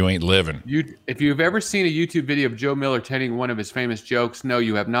joke, You ain't living. if you've ever seen a YouTube video of Joe Miller telling one of his famous jokes, no,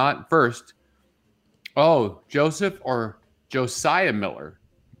 you have not. First, Joseph or Josiah Miller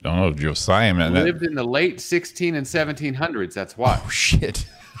Oh, Josiah, man. lived in the late 16 and 1700s. That's why. Oh, shit.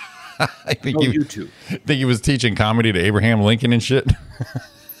 I think YouTube. think he was teaching comedy to Abraham Lincoln and shit.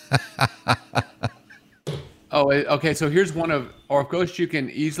 Okay. So here's one of, or of course, you can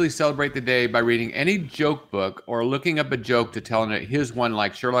easily celebrate the day by reading any joke book or looking up a joke to tell it. Here's one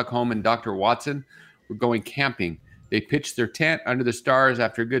like Sherlock Holmes and Dr. Watson were going camping. They pitched their tent under the stars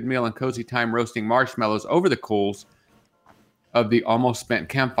after a good meal and cozy time roasting marshmallows over the coals. of the almost spent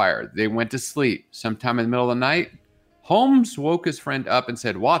campfire. They went to sleep. Sometime in the middle of the night, Holmes woke his friend up and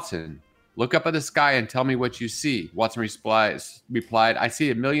said, "Watson, look up at the sky and tell me what you see." Watson replied, "I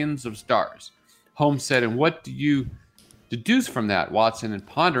see millions of stars." Holmes said, "And what do you deduce from that?" Watson, and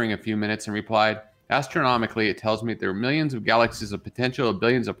pondering a few minutes, and replied, "Astronomically, it tells me there are millions of galaxies of potential of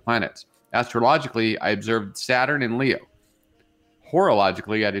billions of planets. Astrologically, I observed Saturn and Leo.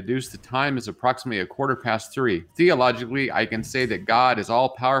 Horologically, I deduced the time is approximately 3:15. Theologically, I can say that God is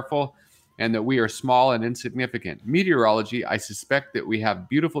all-powerful and that we are small and insignificant. Meteorology, I suspect that we have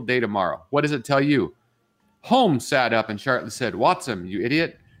beautiful day tomorrow. What does it tell you?" Holmes sat up and sharply said, "Watson, you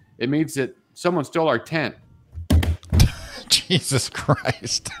idiot. It means that someone stole our tent." Jesus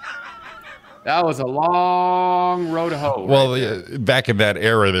Christ. That was a long road home. Well, back in that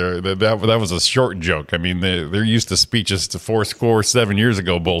era, that was a short joke. I mean, they're used to speeches to 7 years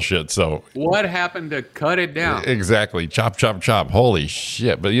ago bullshit. So what happened to cut it down? Exactly, chop, chop, chop. Holy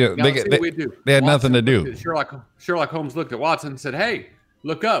shit! But they had nothing to do. Sherlock Holmes looked at Watson and said, "Hey,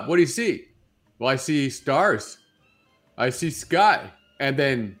 look up. What do you see?" "Well, I see stars. I see sky." And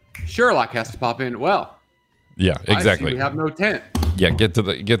then Sherlock has to pop in. "Well, yeah, exactly. I see we have no tent." Yeah, get to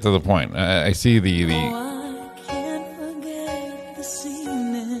the point. I see the. I can't forget this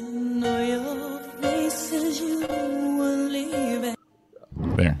evening, or your faces you were leaving.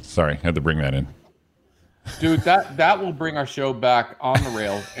 There, sorry, had to bring that in. Dude, that will bring our show back on the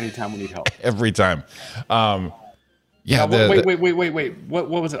rails anytime we need help. Every time. Yeah. Wait. What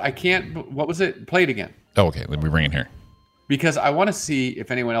was it? I can't. What was it? Play it again. Oh, okay, let me bring it here. Because I want to see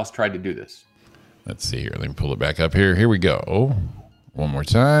if anyone else tried to do this. Let's see here. Let me pull it back up here. Here we go. One more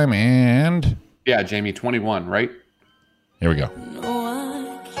time, and yeah, Jamie, 21, right? Here we go. No,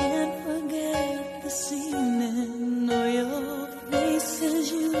 I can't forget this evening, or your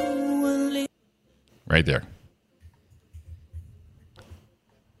faces you were leaving. Right there.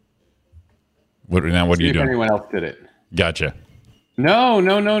 What are you doing? If anyone else did it. Gotcha. No.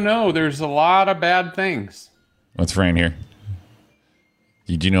 There's a lot of bad things. What's Fran here?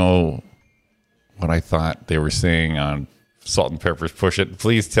 Did you know what I thought they were saying on Salt and Pepper's Push It?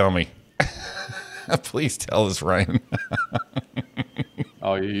 Please tell me. Please tell us, Ryan.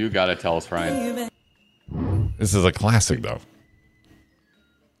 Oh, you got to tell us, Ryan. This is a classic, though.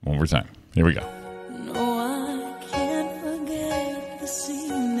 One more time. Here we go. No, I can't forget this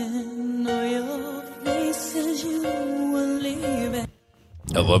evening, or your faces you were leaving.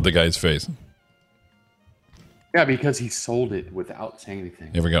 I love the guy's face. Yeah, because he sold it without saying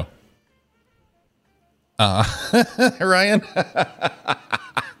anything. Here we go. Ryan.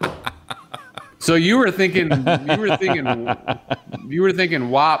 So you were thinking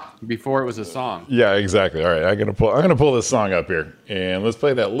WAP before it was a song. Yeah, exactly. All right, I'm gonna pull this song up here, and let's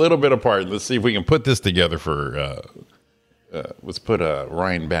play that little bit apart. Let's see if we can put this together for. Let's put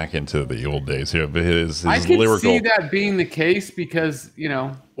Ryan back into the old days here. His I could lyrical. see that being the case because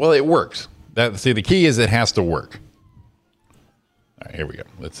Well, it works. The key is it has to work. All right, here we go.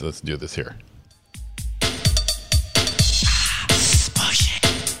 Let's do this here.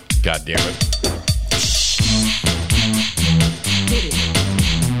 God damn it.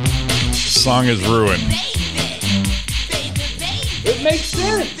 Song is ruined. it makes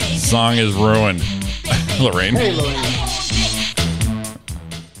sense. Song is ruined. Lorraine. Hey, Lorraine.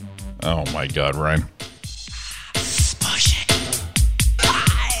 Oh my God, Ryan.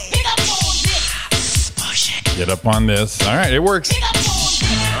 Get up on this. All right, it works.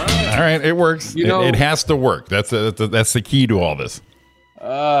 All right, it works. It has to work. That's the key to all this.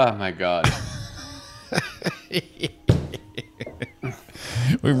 Oh my God.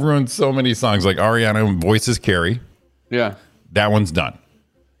 We've ruined so many songs like Ariana Voices Carry. Yeah. That one's done.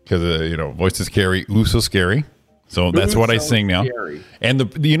 Because, Voices Carry, Ooh So Scary. So that's what I sing now. Scary. And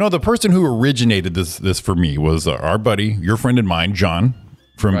the person who originated this for me was our buddy, your friend and mine, John,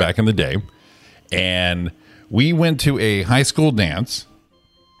 from back in the day. And we went to a high school dance.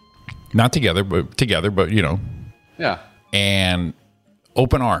 Not together, but Yeah. And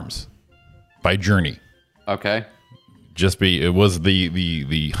Open Arms by Journey. Okay. It was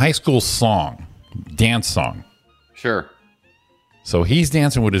the high school song, dance song. Sure. So he's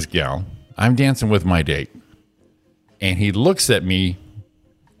dancing with his gal. I'm dancing with my date. And he looks at me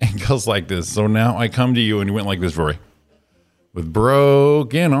and goes like this. So now I come to you, and he went like this, Rory. With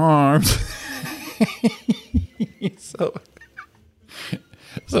broken arms.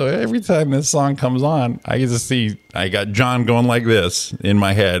 So every time this song comes on, I got John going like this in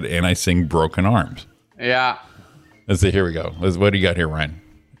my head, and I sing Broken Arms. Yeah. Let's see. Here we go. What do you got here, Ryan?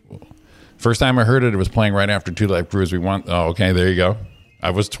 First time I heard it, it was playing right after Two Life Crew. Oh, okay. There you go. I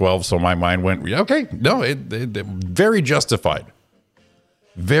was 12, so my mind went, okay, no, it very justified.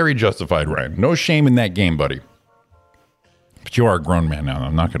 Very justified, Ryan. No shame in that game, buddy. But you are a grown man now.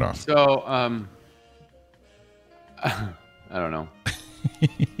 I'm knocking off. So, I don't know.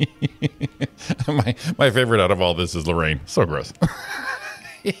 my favorite out of all this is Lorraine. So gross.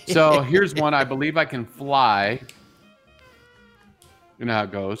 So here's one. I believe I can fly. You know how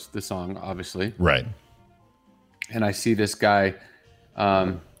it goes. The song, obviously. Right. And I see this guy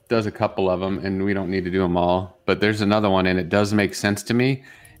does a couple of them, and we don't need to do them all. But there's another one, and it does make sense to me.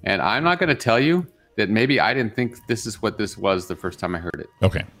 And I'm not going to tell you that maybe I didn't think this is what this was the first time I heard it.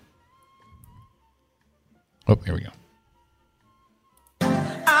 Okay. Oh, here we go.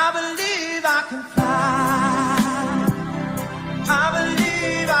 I believe I can fly. I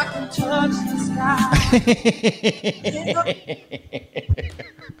believe I can touch the sky.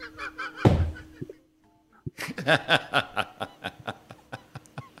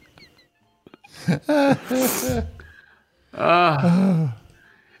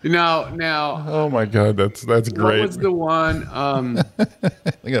 Now. Oh my God, that's great. What was the one? Look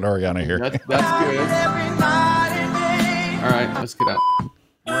at Ariana here. That's good. All right, let's get out.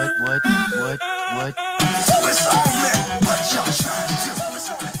 What?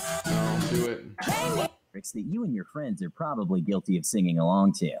 Do it. Lyrics that you and your friends are probably guilty of singing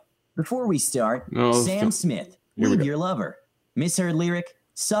along to. Before we start, No, Sam Smith, Here we Leave go. Your Lover. Misheard lyric,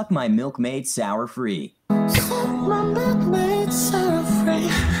 suck my milkmaid sour free.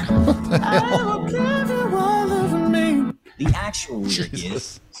 The actual lyric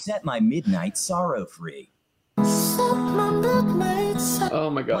is, set my midnight sorrow free. Oh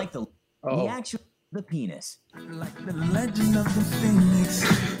my God. Like the actual, the penis. Like the legend of the phoenix.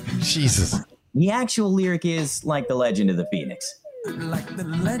 Jesus. The actual lyric is like the legend of the phoenix. Like the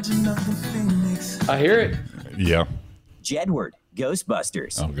legend of the phoenix. I hear it. Yeah. Jedward,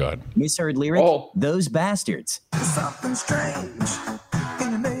 Ghostbusters. Oh God. Misheard lyric, Oh. those bastards. Something strange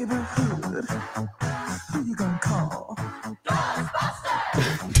in the neighborhood. Who you gonna call?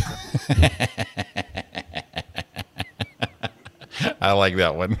 I like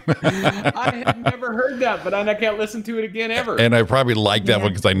that one. I have never heard that, but I can't listen to it again ever. And I probably like that one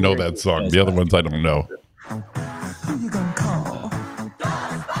because I know that song. The other ones I don't know. Who you gonna call?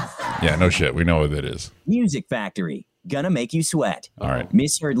 Yeah, no shit. We know what it is. Music Factory, gonna make you sweat. All right.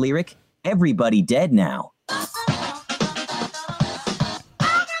 Misheard lyric, everybody dead now.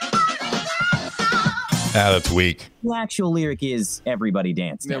 That's weak. The actual lyric is everybody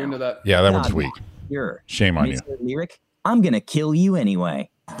dance now. Yeah, we know that. Yeah, that one's God, weak. Sure. Shame on you. Misheard lyric, I'm gonna kill you anyway.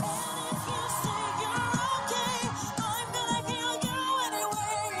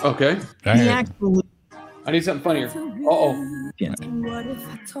 Okay. All The right. actual I need something funnier. Uh-oh. lyric, What if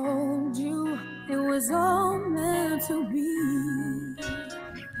I told you it was all meant to be?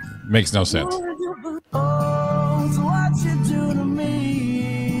 Makes no sense. Oh, so what you do to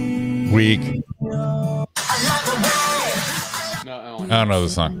me? Weak. No, I don't know the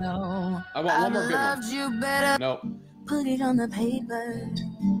song. No, I want one more good one. loved you better. No. Put it on the paper,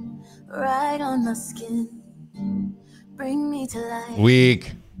 right on my skin. Bring me to life.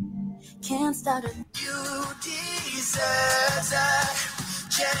 Weak. Can't start it. You deserve a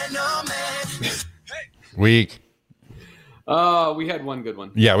gentleman. Weak. We had one good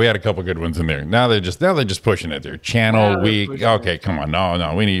one. Yeah, we had a couple good ones in there. Now they're just pushing it. They're channel Yeah, they're weak. pushing Okay, come on.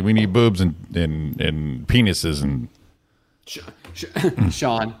 No. We need boobs and penises and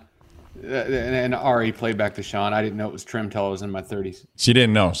Sean. And Ari played back to Sean. I didn't know it was trim till I was in my 30s. she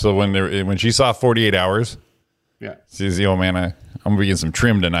didn't know. So when she saw 48 hours, Yeah. she's the old man. I'm gonna be getting some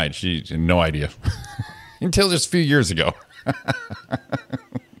trim tonight. She had no idea until just a few years ago.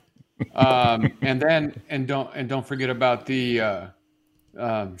 And don't forget about the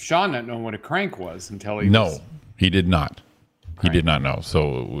Sean not knowing what a crank was until he No, was, he did not. He did not know.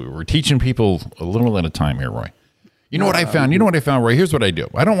 So we're teaching people a little at a time here, Roy. You know what I found? Roy? Here's what I do.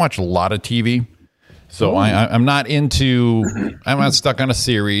 I don't watch a lot of TV. So I'm not stuck on a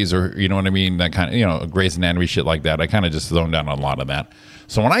series or, you know what I mean? That kind of, Grey's Anatomy, shit like that. I kind of just zone down on a lot of that.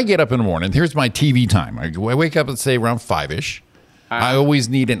 So when I get up in the morning, here's my TV time. I wake up, let's say around 5-ish. I always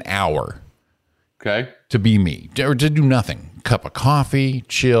need an hour okay. to be me or to do nothing. Cup of coffee,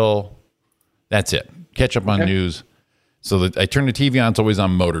 chill. That's it. Catch up on news. So that I turn the TV on. It's always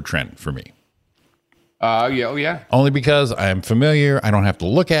on Motor Trend for me. Yeah. Oh, yeah. Only because I'm familiar. I don't have to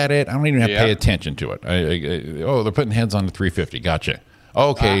look at it. I don't even have to pay Yeah. attention to it. They're putting heads on the 350. Gotcha.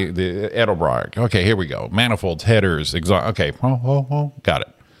 Okay, the Edelbrock. Okay, here we go. Manifolds, headers, exhaust. Okay, got it.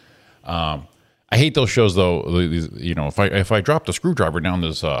 I hate those shows though. If I drop the screwdriver down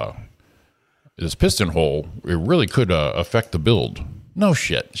this piston hole, it really could affect the build. No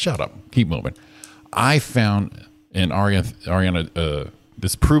shit. Shut up. Keep moving. I found, and Ariana,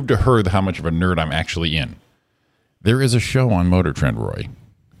 this proved to her how much of a nerd I'm actually in. There is a show on Motor Trend, Roy,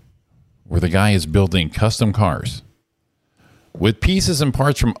 where the guy is building custom cars with pieces and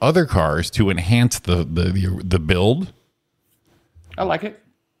parts from other cars to enhance the build. I like it.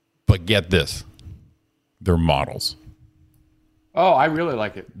 But get this. They're models. Oh, I really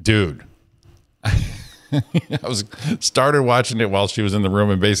like it. Dude. I started watching it while she was in the room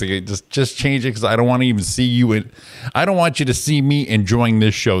and basically just change it because I don't want to even see you. I don't want you to see me enjoying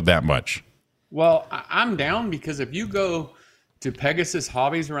this show that much. Well, I'm down because if you go to Pegasus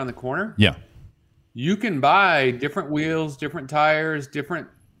Hobbies around the corner, yeah, you can buy different wheels, different tires, different.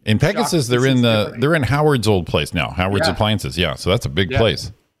 In Pegasus, they're in Howard's old place now. Howard's Appliances, yeah. So that's a big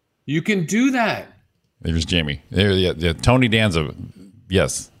place. You can do that. There's Jamie. There, Tony Danza.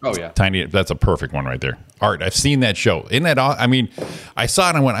 Yes. Oh yeah. Tiny. That's a perfect one right there. Art. I've seen that show. Isn't that? I mean, I saw it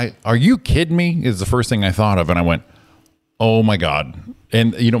and I went, "Are you kidding me?" Is the first thing I thought of, and I went, "Oh my god!"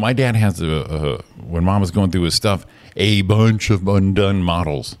 And you know, my dad has when Mom was going through his stuff, a bunch of undone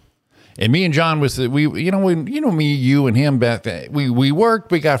models. And me and John me, you and him back then, we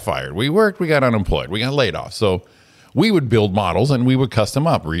worked, we got fired. We worked, we got unemployed. We got laid off. So we would build models and we would custom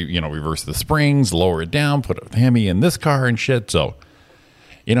up, reverse the springs, lower it down, put a Hemi in this car and shit. So,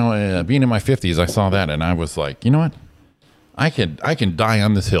 being in my 50s, I saw that and I was like, you know what? I can die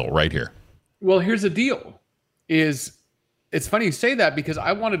on this hill right here. Well, here's the deal. It's funny you say that because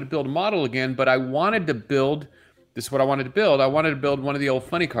I wanted to build a model again, but I wanted to build, this is what I wanted to build. I wanted to build one of the old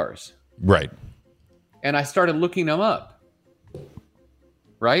funny cars. Right. And I started looking them up.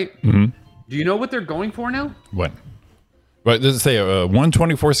 Right? Mm-hmm. Do you know what they're going for now? What? But does it say a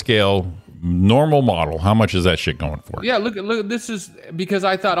 124 scale normal model? How much is that shit going for? Yeah, look. This is because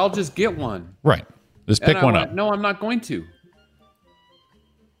I thought I'll just get one. Right. Just pick one up. No, I'm not going to.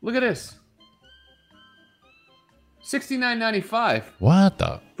 Look at this. $69.95. What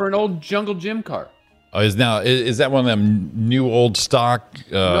the? For an old Jungle Gym car. Oh, is that one of them new old stock?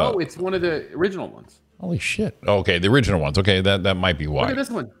 No, it's one of the original ones. Holy shit! Oh, okay, the original ones. Okay, that might be why. Look at this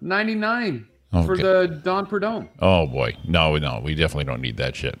one, $99 for the Don Perdome. Oh boy, no, we definitely don't need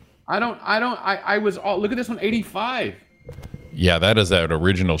that shit. I was all. Look at this one, $85. Yeah, that is that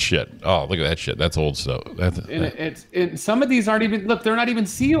original shit. Oh, look at that shit. That's old stuff. And some of these aren't even. Look, they're not even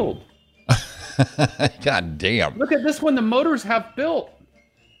sealed. God damn! Look at this one. The motor's half built.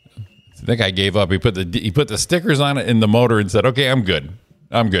 That guy gave up. He put the stickers on it in the motor and said, "Okay, I'm good.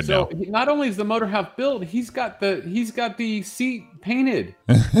 I'm good now." Not only is the motor half built, he's got the seat painted,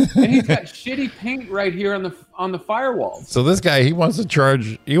 and he's got shitty paint right here on the firewall. So this guy, he wants to charge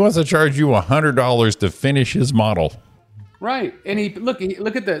you $100 to finish his model. Right, and look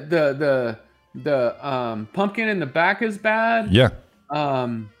at the pumpkin in the back is bad. Yeah.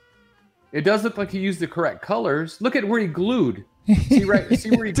 It does look like he used the correct colors. Look at where he glued. See where he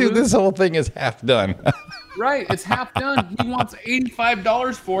glued? Dude, this whole thing is half done. Right, it's half done. He wants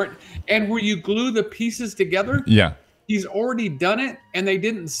 $85 for it. And where you glue the pieces together, yeah, he's already done it, and they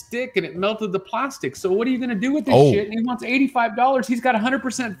didn't stick, and it melted the plastic. So what are you going to do with this shit? And he wants $85. He's got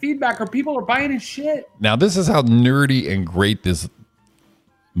 100% feedback, or people are buying his shit. Now, this is how nerdy and great this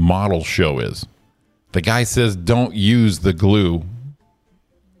model show is. The guy says don't use the glue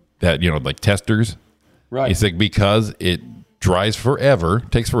that, like testers. Right. He's like, because it dries forever,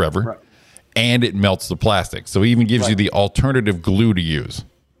 takes forever, right, and it melts the plastic. So he even gives you the alternative glue to use.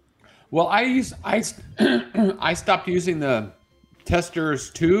 Well, I stopped using the tester's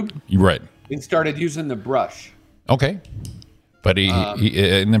tube. Right. And started using the brush. Okay. But he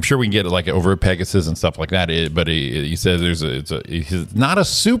and I'm sure we can get it like over at Pegasus and stuff like that. But he says it's not a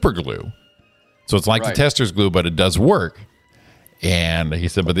super glue. So it's like the tester's glue, but it does work. And he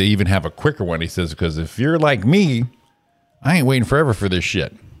said, but they even have a quicker one. He says, because if you're like me, I ain't waiting forever for this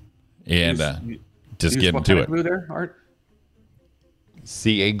shit. And just get into it. Glue there, Art?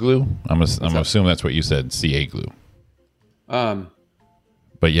 CA glue? I'm assuming that's what you said, CA glue.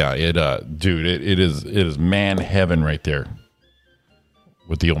 But yeah, dude, it is man heaven right there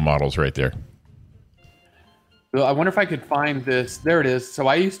with the old models right there. Well, I wonder if I could find this. There it is. So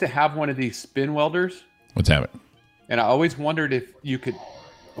I used to have one of these spin welders. Let's have it. And I always wondered if you could,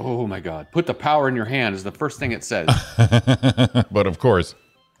 oh my God, put the power in your hand is the first thing it says. But of course.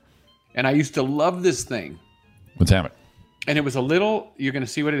 And I used to love this thing. Let's have it. And it was a little, you're going to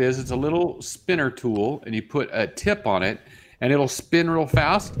see what it is. It's a little spinner tool, and you put a tip on it, and it'll spin real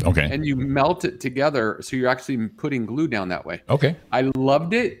fast. Okay. And you melt it together, so you're actually putting glue down that way. Okay. I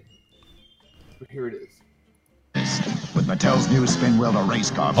loved it. Here it is. With Mattel's new spin welder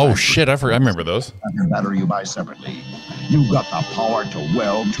race car. Oh shit! I remember those. Battery you buy separately. You got the power to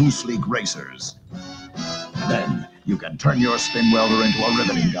weld 2 sleek racers. Then you can turn your spin welder into a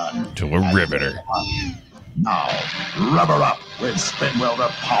riveting gun. To a riveter. Now, rubber up with spin welder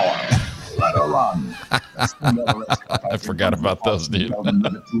power. Let her run. I forgot about those, dude.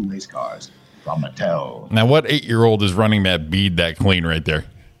 2 race cars from Mattel. Now, what 8-year-old is running that bead that clean right there?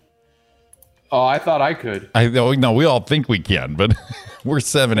 Oh, I thought I could. No, we all think we can, but we're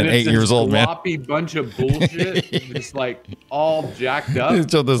 7 and 8 years old, man. Sloppy bunch of bullshit. It's like all jacked up. It's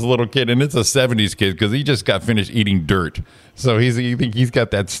just this little kid, and it's a 70s kid because he just got finished eating dirt. So you think he's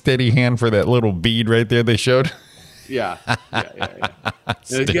got that steady hand for that little bead right there they showed? Yeah.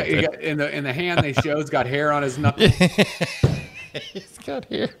 In the hand they show, it's got hair on his knuckles. He's got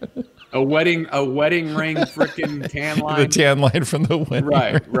hair. A wedding ring freaking tan line. The tan line from the wedding.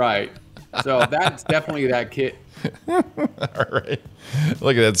 Right. So that's definitely that kid. All right.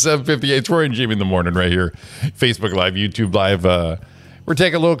 Look at that. 7:58. It's Roy and Jimmy in the morning right here. Facebook Live, YouTube Live. We're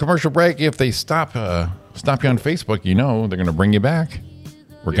taking a little commercial break. If they stop you on Facebook, they're going to bring you back.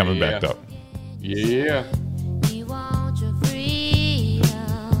 We're coming back up. Yeah. We want your freedom.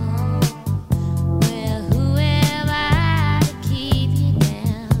 Well, whoever to keep you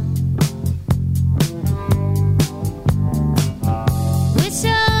down. It's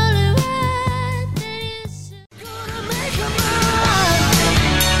only right that it's gonna make a man.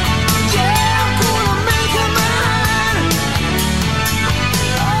 Yeah, gonna make a man.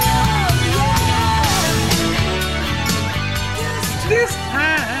 Oh, yeah. This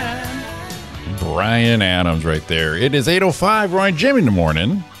time. Brian Adams right there. It is 8:05. Roy and Jimmy in the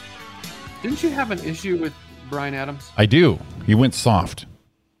morning. Didn't you have an issue with Brian Adams? I do. He went soft.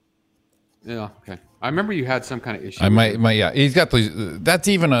 Yeah, okay. I remember you had some kind of issue. Yeah. He's got these. That's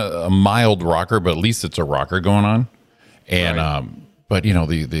even a mild rocker, but at least it's a rocker going on. And Right. but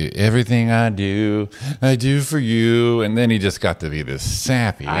the everything I do for you, and then he just got to be this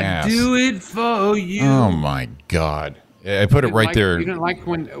sappy ass. I do it for you. Oh my God! I put it right there. You didn't like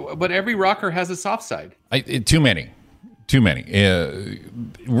when, but every rocker has a soft side. Too many.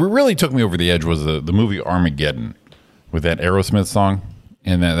 What really took me over the edge was the movie Armageddon with that Aerosmith song,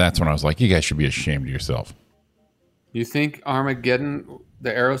 and that's when I was like, you guys should be ashamed of yourself. You think Armageddon, the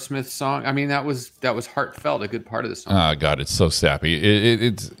Aerosmith song? I mean, that was heartfelt, a good part of the song. Oh God, it's so sappy.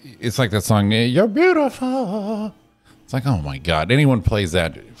 It's like that song. You're beautiful. It's like, oh my God, anyone plays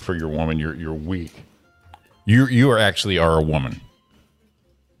that for your woman, you're weak. You are a woman.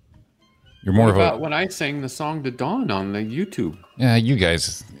 You're more What of about a. when I sang the song to Dawn on the YouTube? Yeah, you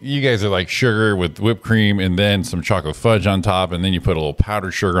guys are like sugar with whipped cream and then some chocolate fudge on top, and then you put a little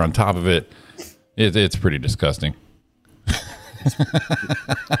powdered sugar on top of it. It's pretty disgusting.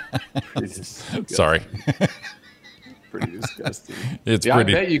 Sorry. Pretty disgusting. It's yeah,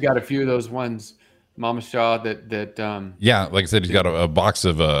 pretty. I bet you got a few of those ones, Mama Shaw, that Yeah, like I said, he's got a box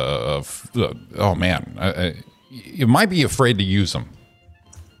of oh man, you might be afraid to use them.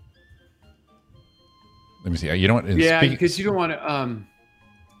 Let me see. You know what? yeah, because you don't want to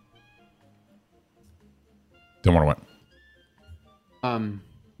Don't want to what?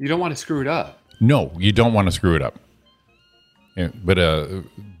 you don't want to screw it up. No, you don't want to screw it up. Yeah, but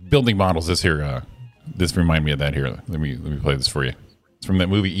building models. This reminded me of that here. Let me play this for you. It's from that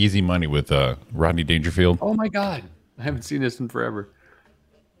movie Easy Money with Rodney Dangerfield. Oh my God, I haven't seen this in forever.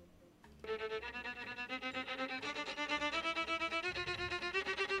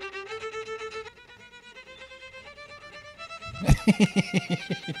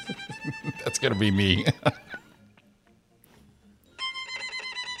 That's gonna be me.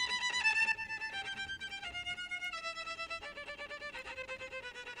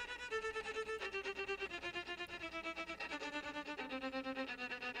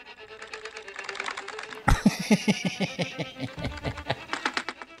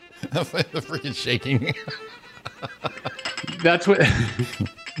 The freaking shaking. That's what.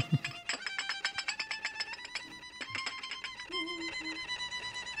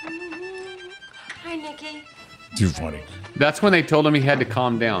 Hi, Nikki. Too funny. That's when they told him he had to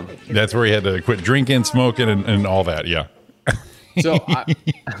calm down. That's where he had to quit drinking, smoking, and all that. Yeah. So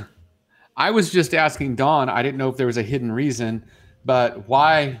I was just asking Dawn. I didn't know if there was a hidden reason, but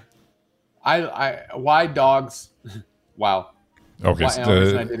why? Why dogs? Wow. Okay. Why, and the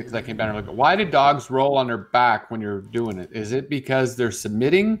reason I did it because I came down and looked. Why do dogs roll on their back when you're doing it? Is it because they're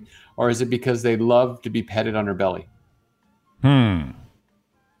submitting, or is it because they love to be petted on their belly? I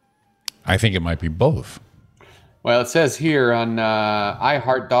think it might be both. Well, it says here on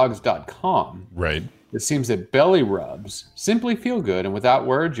iHeartDogs.com. Right. It seems that belly rubs simply feel good, and without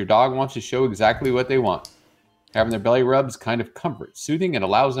words, your dog wants to show exactly what they want. Having their belly rubs kind of comfort, soothing, and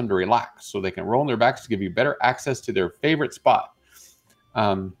allows them to relax so they can roll on their backs to give you better access to their favorite spot.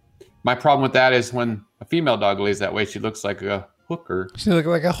 My problem with that is when a female dog lays that way, she looks like a hooker. She look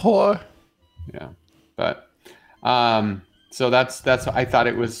like a whore. Yeah, but so that's I thought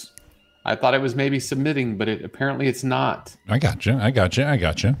it was maybe submitting, but apparently it's not. I got you.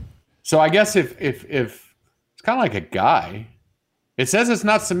 So I guess if it's kind of like a guy, it says it's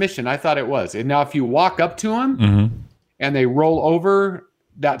not submission. I thought it was. And now if you walk up to them and they roll over,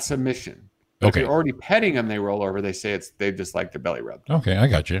 that's submission. But if you're already petting them, they roll over. They say they just like their belly rubbed. Okay, I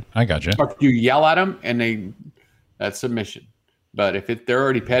got you. Or if you yell at them and that's submission. But if they're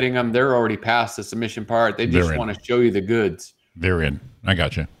already petting them, they're already past the submission part. They just want to show you the goods. They're in. I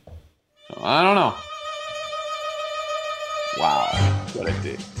got you. So, I don't know. Wow, what I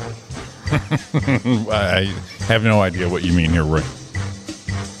did. I have no idea what you mean here, Roy.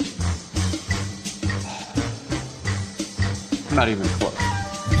 Not even close.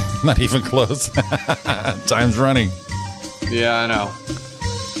 Not even close. Time's running. Yeah, I know.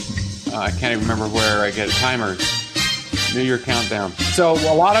 I can't even remember where I get timers. New Year countdown. So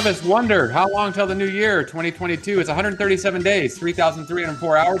a lot of us wondered how long till the new year, 2022. It's 137 days,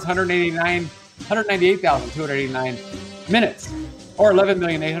 3,304 hours, 198,289 minutes, or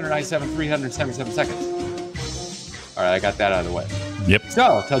 11,897,377 seconds. All right, I got that out of the way. Yep.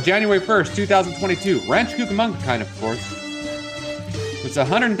 So till January 1st, 2022, Ranch Cucamonga kind of course. It's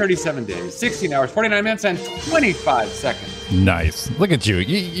 137 days, 16 hours, 49 minutes, and 25 seconds. Nice. Look at you.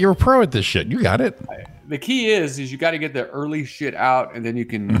 You're a pro at this shit. You got it. The key is you got to get the early shit out, and then you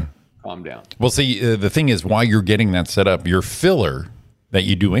can calm down. Well, see, the thing is, while you're getting that set up, your filler that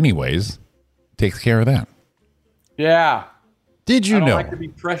you do anyways takes care of that. Yeah. Did you I don't know? like to be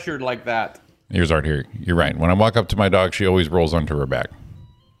pressured like that. Here's Art here. You're right. When I walk up to my dog, she always rolls onto her back.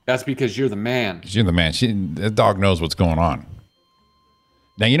 That's because you're the man. You're the man. The dog knows what's going on.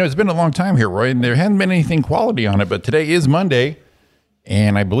 Now, it's been a long time here, Roy, and there hasn't been anything quality on it, but today is Monday,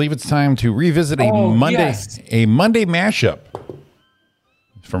 and I believe it's time to revisit a Monday mashup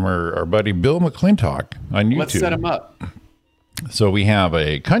from our buddy Bill McClintock on YouTube. Let's set him up. So we have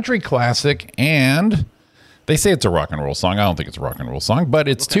a country classic, and they say it's a rock and roll song. I don't think it's a rock and roll song, but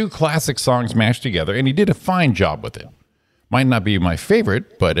it's two classic songs mashed together, and he did a fine job with it. Might not be my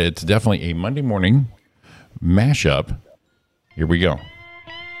favorite, but it's definitely a Monday morning mashup. Here we go.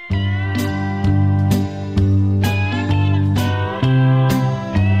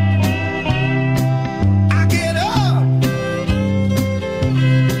 I get up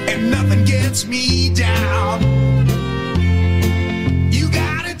and nothing gets me down. You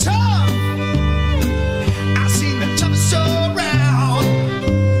got it tough. I seen the toughest around,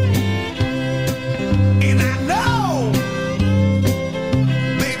 and I know,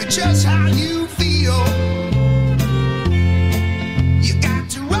 baby, just how you feel. You got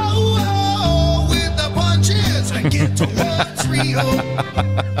to roll with the punches and get to what's real.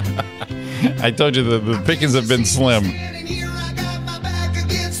 I told you the pickings have been slim.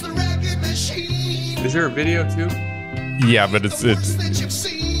 Is there a video too? Yeah, but it's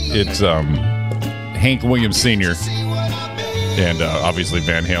Hank Williams Sr. and obviously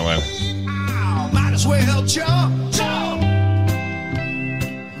Van Halen. Might as well jump.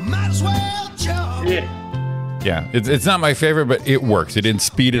 Might as well jump. Yeah, it's not my favorite, but it works. It didn't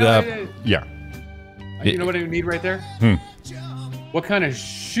speed it up. Yeah. You know what I need right there? What kind of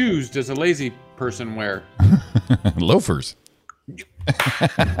shoes does a lazy person wear? Loafers.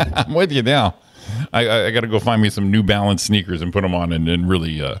 I'm with you now. I got to go find me some New Balance sneakers and put them on and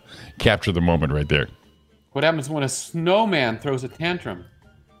really capture the moment right there. What happens when a snowman throws a tantrum?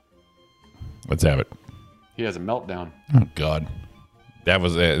 Let's have it. He has a meltdown. Oh, God. That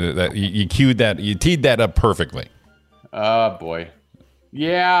was that you cued that. You teed that up perfectly. Oh, boy.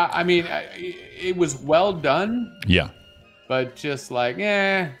 Yeah, I mean, it was well done. Yeah. But just like,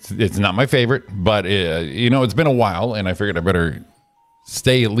 It's not my favorite, but it's been a while, and I figured I better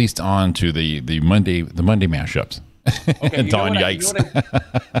stay at least on to the Monday mashups. Okay, Don Yikes.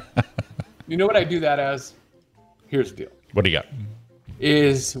 You know what I do that as? Here's the deal. What do you got?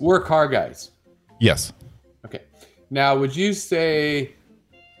 Is we're car guys. Yes. Okay. Now, would you say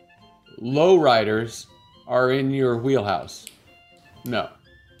lowriders are in your wheelhouse? No.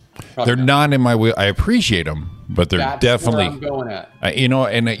 They're not in my wheel. I appreciate them, but they're That's definitely. where I'm going at.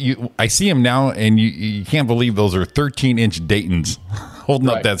 I see them now, and you can't believe those are 13-inch Daytons holding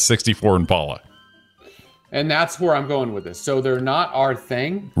up Right. that 64 Impala. And that's where I'm going with this. So they're not our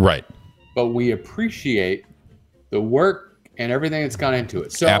thing, Right. but we appreciate the work and everything that's gone into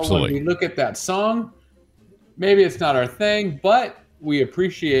it. So Absolutely. when we look at that song, maybe it's not our thing, but we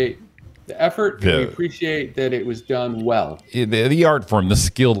appreciate the effort. And we appreciate that it was done well. The art form, the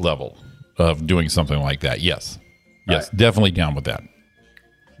skill level of doing something like that. Yes. Yes, Right. definitely down with that.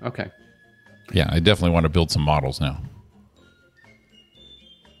 Okay. Yeah, I definitely want to build some models now.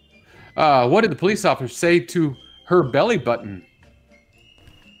 What did the police officer say to her belly button?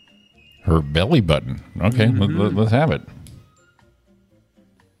 Her belly button. Okay, let's have it.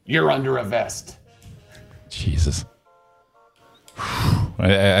 You're under a vest. Jesus.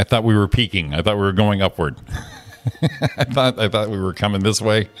 I thought we were peaking. I thought we were going upward. I thought we were coming this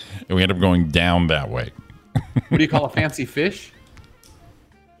way, and we ended up going down that way. What do you call a fancy fish?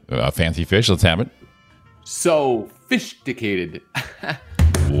 A fancy fish. Let's have it. So sophisticated.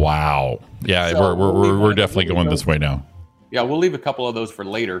 Wow. Yeah, So we're definitely going this way now. Yeah, we'll leave a couple of those for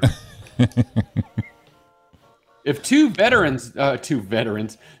later. If two vegetarians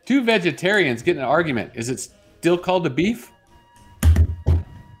get in an argument, is it still called a beef?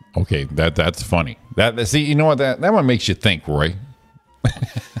 Okay, that's funny. See, you know what? That one makes you think, Roy.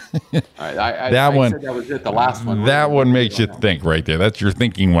 All right, I one- said that was it. The last one. That one makes you think right there. That's your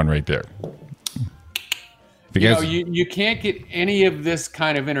thinking one right there. Because You can't get any of this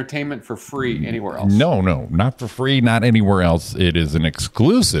kind of entertainment for free anywhere else. no, not for free, not anywhere else. It is an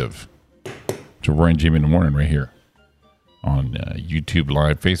exclusive to Roy and Jimmy in the morning right here on YouTube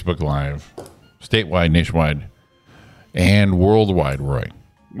Live, Facebook Live, statewide, nationwide, and worldwide. Roy,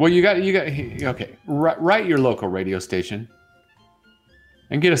 Well, you got okay. Write your local radio station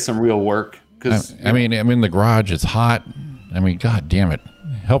and get us some real work. Because I mean, I'm in the garage. It's hot. I mean, God damn it,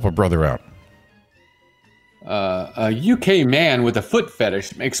 help a brother out. a UK man with a foot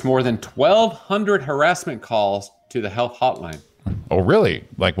fetish makes more than 1,200 harassment calls to the health hotline. Oh, really?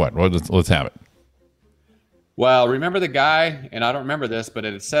 Like what? Well, let's have it. Well, remember the guy, and I don't remember this, but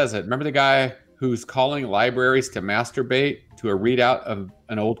it says it. Remember the guy who's calling libraries to masturbate to a readout of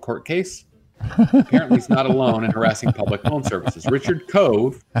an old court case? Apparently, he's not alone in harassing public phone services. Richard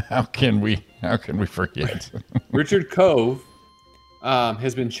Cove. How can we forget? Richard Cove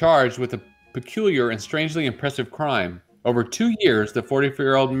has been charged with a peculiar and strangely impressive crime. Over 2 years, the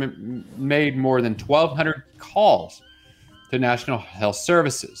 44-year-old made more than 1,200 calls to National Health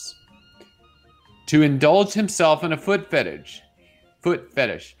Services to indulge himself in a foot fetish.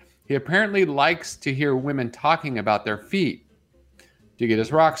 He apparently likes to hear women talking about their feet to get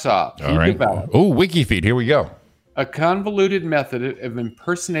his rocks off. All right. Oh, WikiFeed. Here we go. A convoluted method of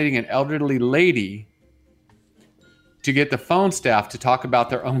impersonating an elderly lady to get the phone staff to talk about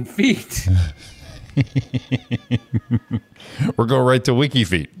their own feet. We're going right to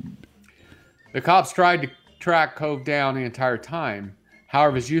WikiFeed. The cops tried to track Cove down the entire time.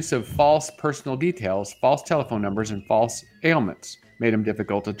 However, his use of false personal details, false telephone numbers, and false ailments made him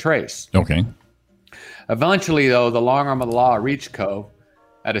difficult to trace. Okay. Eventually, though, the long arm of the law reached Cove.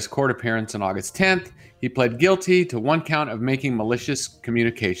 At his court appearance on August 10th, he pled guilty to one count of making malicious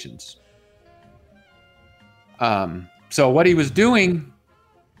communications. So what he was doing,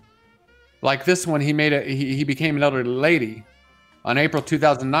 like this one, he became an elderly lady. On April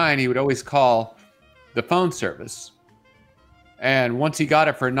 2009, he would always call the phone service. And once he got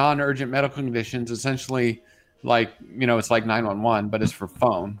it for non-urgent medical conditions, essentially, like, it's like 911, but it's for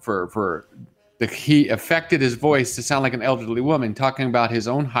phone. He affected his voice to sound like an elderly woman, talking about his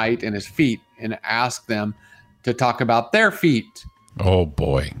own height and his feet, and asked them to talk about their feet. Oh,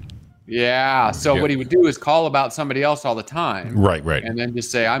 boy. Yeah. So what he would do is call about somebody else all the time. Right. And then just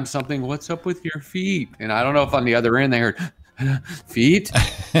say, what's up with your feet? And I don't know if on the other end they heard, feet?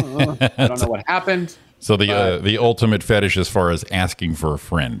 I don't know what happened. So the ultimate fetish as far as asking for a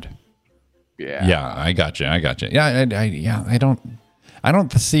friend. Yeah. Yeah, I got you. Yeah, I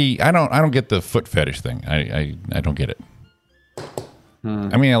don't get the foot fetish thing. I don't get it.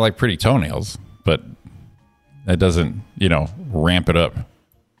 I mean, I like pretty toenails, but that doesn't, ramp it up.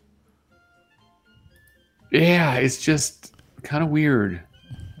 Yeah, it's just kind of weird.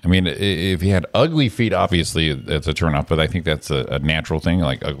 I mean, if you had ugly feet, obviously that's a turn off, but I think that's a natural thing,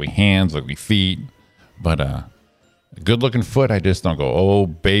 like ugly hands, ugly feet. But a good looking foot, I just don't go, oh,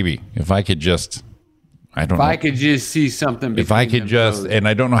 baby, if I could just, I don't know. If I could just see something. If I could just, and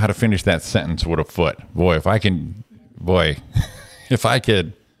I don't know how to finish that sentence with a foot. Boy, if I could,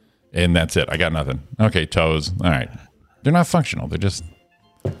 and that's it. I got nothing. Okay, toes. All right. They're not functional. They're just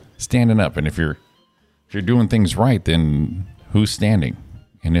standing up. And if you're doing things right, then who's standing?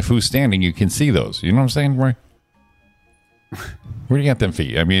 And if who's standing, you can see those. You know what I'm saying, Roy? Where do you got them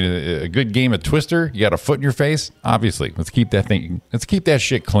feet? I mean, a good game of Twister. You got a foot in your face. Obviously, let's keep that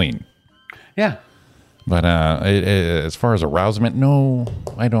shit clean. Yeah. But as far as arousement, no,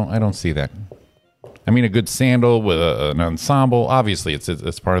 I don't see that. I mean, a good sandal with an ensemble. Obviously,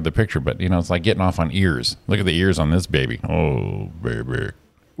 it's part of the picture, but it's like getting off on ears. Look at the ears on this baby. Oh, baby.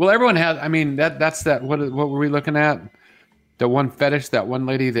 Well, everyone has. I mean, that's that. What were we looking at? The one fetish, that one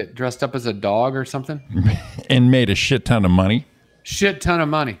lady that dressed up as a dog or something, And made a shit ton of money. shit ton of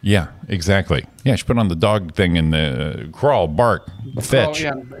money. Yeah, exactly. Yeah, she put on the dog thing and the crawl, bark, fetch.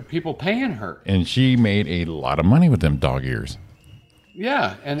 Oh, yeah, people paying her. And she made a lot of money with them dog ears.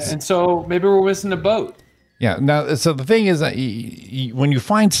 Yeah, and so maybe we're missing a boat. Yeah. Now, so the thing is that when you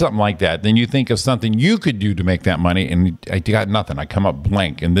find something like that, then you think of something you could do to make that money, and I got nothing. I come up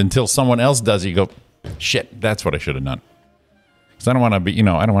blank, and then until someone else does it, you go, shit, that's what I should have done. Because I don't want to be,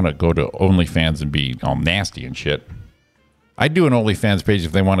 I don't want to go to OnlyFans and be all nasty and shit. I'd do an OnlyFans page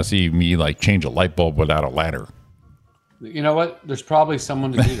if they want to see me like change a light bulb without a ladder. You know what? There's probably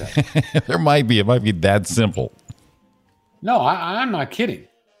someone to do that. There might be. It might be that simple. No, I'm not kidding.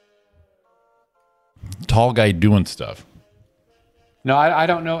 Tall guy doing stuff. No, I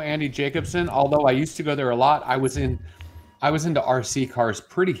don't know Andy Jacobson, although I used to go there a lot. I was into RC cars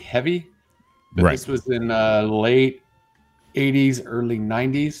pretty heavy. But Right. This was in late 80s, early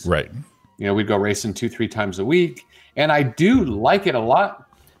 90s. Right. We'd go racing 2-3 times a week. And I do like it a lot.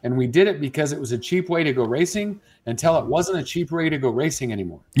 And we did it because it was a cheap way to go racing until it wasn't a cheap way to go racing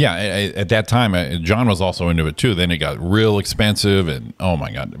anymore. Yeah, at that time, John was also into it too. Then it got real expensive, and oh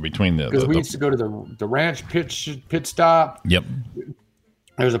my god, between Because we used to go to the ranch pit stop. Yep.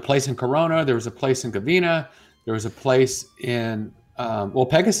 There was a place in Corona. There was a place in Covina. There was a place in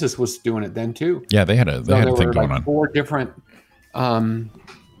Pegasus was doing it then too. Yeah, they had a thing going on. Four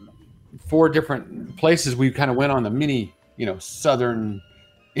different places. We kind of went on the mini, Southern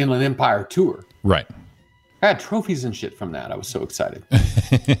Inland Empire tour. Right. I had trophies and shit from that. I was so excited.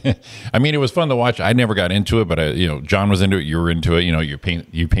 I mean, it was fun to watch. I never got into it, but John was into it. You were into it. You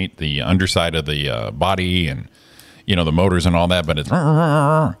paint the underside of the body and the motors and all that. But it's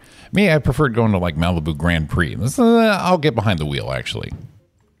me. I preferred going to like Malibu Grand Prix. I'll get behind the wheel actually.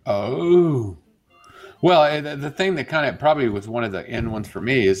 Oh, well, the thing that kind of probably was one of the end ones for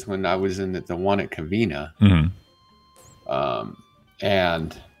me is when I was in the one at Covina,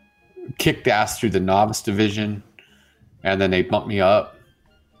 and kicked ass through the novice division, and then they bumped me up,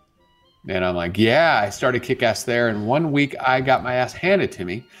 and I'm like, yeah, I started kick ass there, and 1 week I got my ass handed to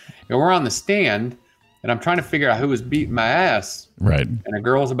me, and we're on the stand, and I'm trying to figure out who was beating my ass, right? And a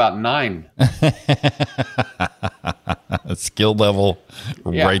girl's about 9. Skill level,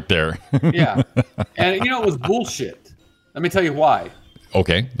 right there. Yeah, and it was bullshit. Let me tell you why.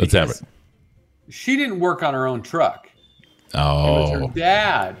 Okay, let's have it. She didn't work on her own truck. Oh, it was her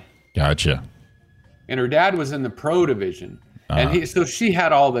dad. Gotcha. And her dad was in the pro division. And so she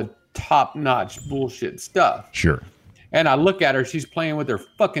had all the top-notch bullshit stuff. Sure. And I look at her, she's playing with her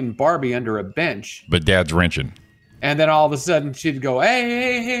fucking Barbie under a bench. But dad's wrenching. And then all of a sudden she'd go,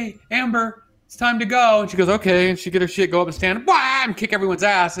 hey, Amber, it's time to go. And she goes, okay. And she'd get her shit, go up and stand, wham, and kick everyone's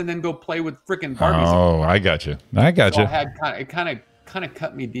ass, and then go play with freaking Barbies. Oh, I got you. So it kind of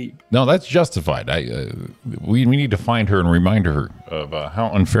cut me deep. No, that's justified. We need to find her and remind her of how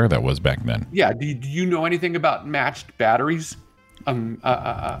unfair that was back then. Yeah. Do you know anything about matched batteries?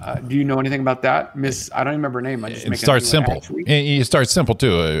 Do you know anything about that, Miss? I don't even remember her name. It starts simple. It starts simple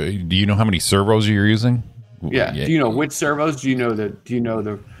too. Do you know how many servos you're using? Yeah. Do you know which servos? Do you know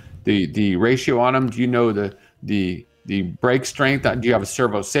the ratio on them? Do you know the brake strength? Do you have a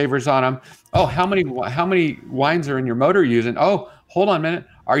servo savers on them? Oh, how many winds are in your motor using? Oh, hold on a minute.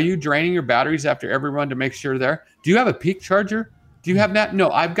 Are you draining your batteries after every run to make sure they're? Do you have a peak charger? Do you have that? No,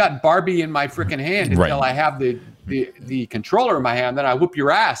 I've got Barbie in my freaking hand until I have the controller in my hand. Then I whoop your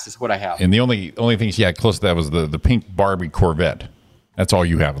ass is what I have. And the only thing she had close to that was the pink Barbie Corvette. That's all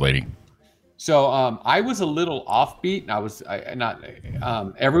you have, lady. So I was a little offbeat.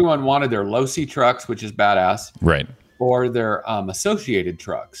 Everyone wanted their low-C trucks, which is badass. Right. Or their associated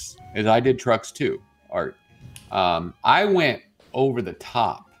trucks, as I did trucks too, Art. I went over the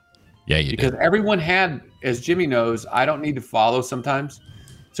top. Yeah, you did. Because everyone had, as Jimmy knows, I don't need to follow sometimes.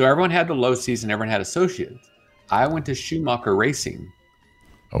 So everyone had the low C's and everyone had associates. I went to Schumacher Racing.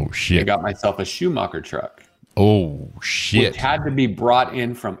 Oh, shit. I got myself a Schumacher truck. Oh, shit. Which had to be brought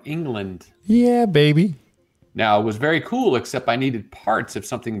in from England. Yeah, baby. Now, it was very cool, except I needed parts. If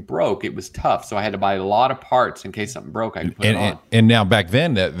something broke, it was tough. So I had to buy a lot of parts in case something broke. I could put it on. And now back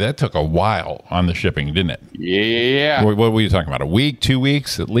then, that took a while on the shipping, didn't it? Yeah. What were you talking about? A week, 2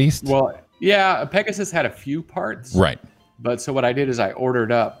 weeks at least? Well, yeah. Pegasus had a few parts. Right. But so what I did is I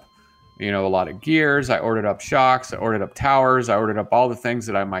ordered up, a lot of gears. I ordered up shocks. I ordered up towers. I ordered up all the things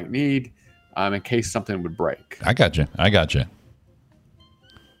that I might need in case something would break. I got you.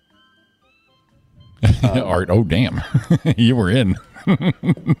 Art. Oh, damn. You were in.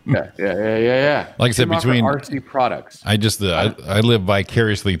 Yeah. Like I said, Schumacher between RC products. I just I live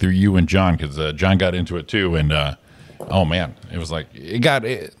vicariously through you and John because John got into it too, and oh man, it was like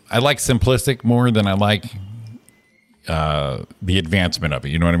I like simplistic more than I like the advancement of it.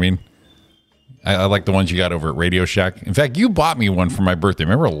 You know what I mean? I like the ones you got over at Radio Shack. In fact, you bought me one for my birthday.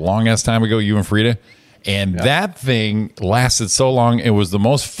 Remember a long ass time ago, you and Frida, and that thing lasted so long. It was the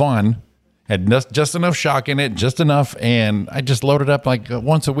most fun. Had just enough shock in it, just enough, and I just loaded up like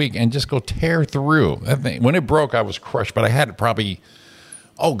once a week and just go tear through that thing. When it broke, I was crushed, but I had it probably,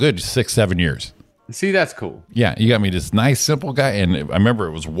 good 6-7 years. See, that's cool. Yeah, you got me this nice, simple guy, and I remember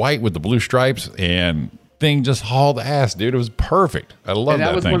it was white with the blue stripes, and thing just hauled ass, dude. It was perfect. I love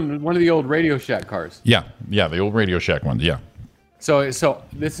that was thing. one of the old Radio Shack cars. Yeah, the old Radio Shack ones. Yeah. So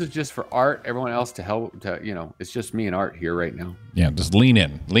this is just for Art. Everyone else to help. It's just me and Art here right now. Yeah, just lean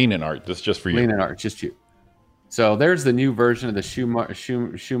in, Art. This is just for you. Lean in, Art, just you. So there's the new version of the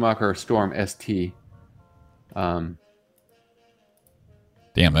Schumacher Storm ST. Damn,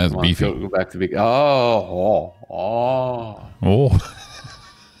 that's beefy. Go back to big. Oh.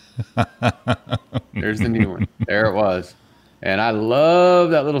 There's the new one. There it was, and I love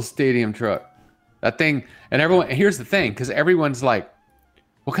that little stadium truck. That thing, and everyone. Here's the thing, because everyone's like,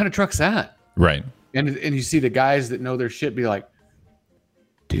 "What kind of truck's that?" Right. And you see the guys that know their shit be like,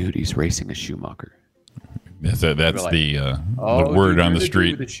 "Dude, he's racing a Schumacher." That's like, the word on the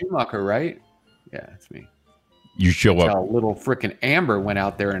street. The Schumacher, right? Yeah, it's me. You show That's up. how little freaking Amber went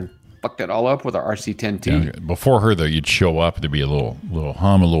out there and fucked it all up with our RC10T. Yeah, before her though, you'd show up. There'd be a little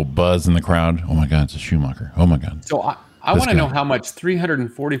hum, a little buzz in the crowd. Oh my God, it's a Schumacher. Oh my God. So I want to know how much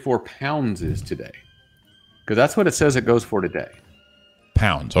 344 pounds is today, because that's what it says it goes for today.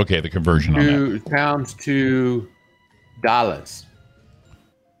 Pounds. Okay, the conversion on that. Pounds to dollars.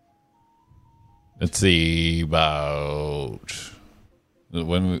 Let's see, about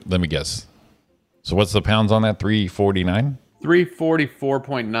let me guess. So what's the pounds on that? 349?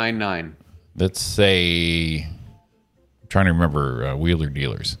 344.99. Let's say, I'm trying to remember wheeler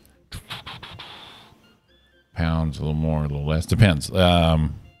dealers. Pounds, a little more, a little less. Depends.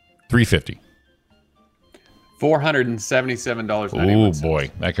 350. $477.91. Oh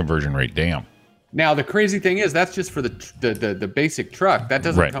boy, that conversion rate, damn. Now the crazy thing is that's just for the basic truck. That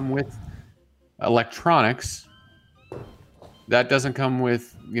doesn't come with electronics. That doesn't come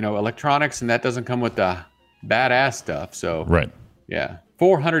with electronics, and that doesn't come with the badass stuff. So yeah,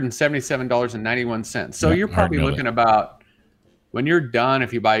 $477.91. So you're probably looking about, when you're done,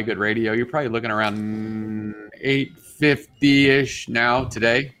 if you buy a good radio, you're probably looking around $850-ish now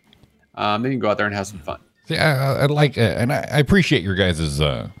today. Then you can go out there and have some fun. See, I like, and I appreciate your guys'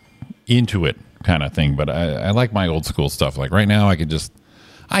 into it kind of thing, but I like my old school stuff. Like right now, I could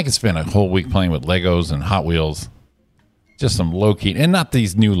spend a whole week playing with Legos and Hot Wheels, just some low key, and not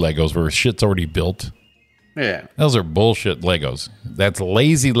these new Legos where shit's already built. Yeah, those are bullshit Legos. That's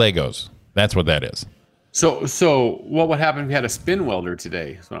lazy Legos. That's what that is. So what would happen if we had a spin welder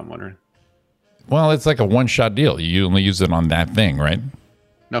today? That's what I'm wondering. Well, it's like a one-shot deal. You only use it on that thing, right?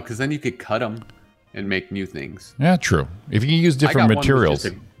 No, because then you could cut them and make new things. Yeah, true. If you use different materials.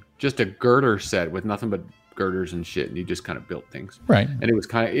 Just a girder set with nothing but girders and shit, and you just kind of built things. Right. And it was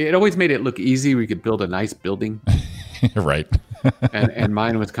it always made it look easy. We could build a nice building. Right. and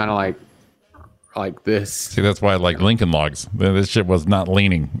mine was kind of like this. See, that's why I like Lincoln Logs. This shit was not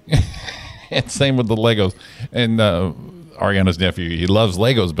leaning. And same with the Legos. And Ariana's nephew, he loves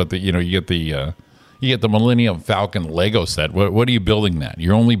Legos, but you get the Millennium Falcon Lego set. What are you building that?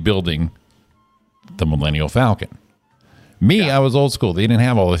 You're only building the Millennium Falcon. I was old school. They didn't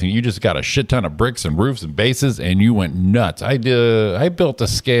have all this. You just got a shit ton of bricks and roofs and bases, and you went nuts. I built a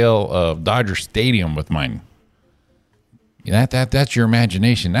scale of Dodger Stadium with mine. That's your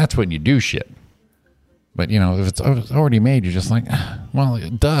imagination. That's when you do shit. But if it's already made, you're just like, well,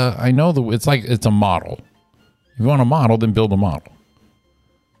 duh. I know it's a model. If you want a model, then build a model.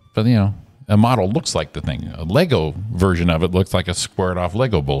 But a model looks like the thing. A Lego version of it looks like a squared off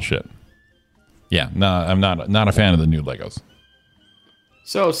Lego bullshit. Yeah, no, I'm not a fan of the new Legos.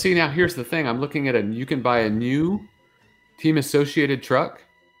 So see, now here's the thing. I'm looking at you can buy a new Team Associated truck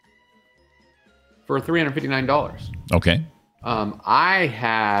for $359. Okay. I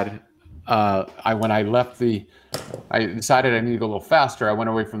had. When I left I decided I needed to go a little faster. I went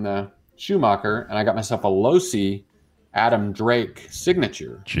away from the Schumacher and I got myself a Losi Adam Drake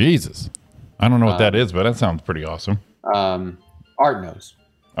signature. Jesus. I don't know what that is, but that sounds pretty awesome. Art knows.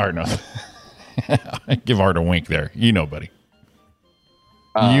 Give Art a wink there. Buddy.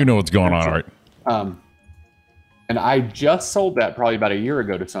 You know what's going on, Art. And I just sold that probably about a year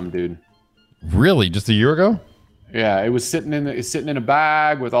ago to some dude. Really? Just a year ago? Yeah, it was sitting in a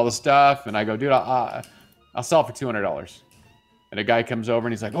bag with all the stuff, and I go, dude, I'll sell it for $200. And a guy comes over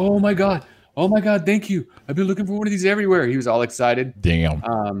and he's like, oh my god, thank you. I've been looking for one of these everywhere. He was all excited.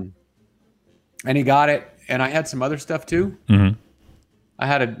 Damn. And he got it, and I had some other stuff too. Mm-hmm. I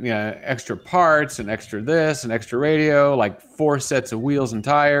had extra parts and extra this and extra radio, like 4 sets of wheels and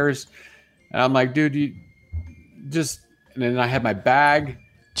tires. And I'm like, dude, you just. And then I had my bag.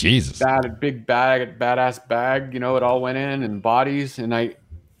 Jesus. Big bag, badass bag. It all went in and bodies. And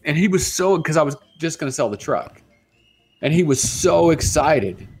he was so, because I was just going to sell the truck. And he was so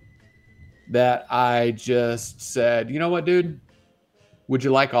excited that I just said, you know what, dude? Would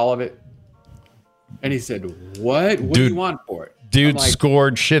you like all of it? And he said, what? What do you want for it? Dude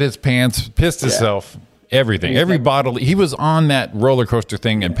scored, shit his pants, pissed himself, everything. Every bottle. He was on that roller coaster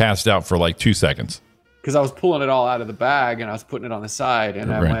thing and passed out for like 2 seconds. Because I was pulling it all out of the bag and I was putting it on the side.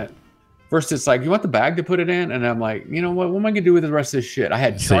 And I went, first it's like, you want the bag to put it in? And I'm like, you know what am I going to do with the rest of this shit? I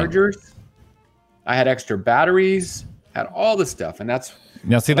had chargers. I had extra batteries. Had all the stuff. And that's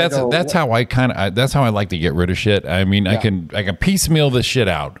how I like to get rid of shit. I mean, I can piecemeal this shit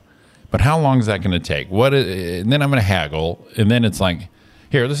out. But how long is that going to take? And then I'm going to haggle. And then it's like,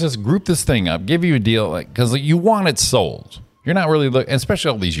 here, let's just group this thing up, give you a deal. Because you want it sold. You're not really looking,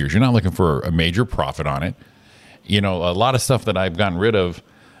 especially all these years, you're not looking for a major profit on it. A lot of stuff that I've gotten rid of,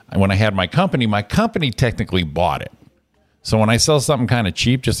 when I had my company technically bought it. So when I sell something kind of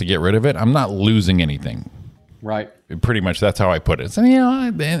cheap just to get rid of it, I'm not losing anything. Right. Pretty much that's how I put it. So,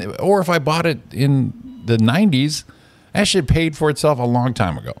 or if I bought it in the 90s, that shit paid for itself a long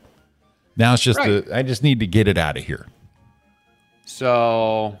time ago. Now it's just I just need to get it out of here.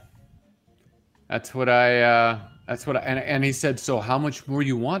 So that's what and he said, so how much more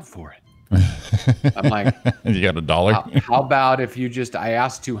you want for it? I'm like, you got $1? How about if I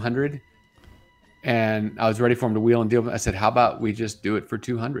asked 200 and I was ready for him to wheel and deal. I said, how about we just do it for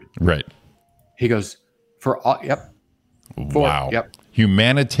 200? Right. He goes, Wow. Yep.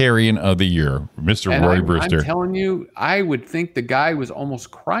 Humanitarian of the Year, Mr. And Roy Brewster. I'm telling you, I would think the guy was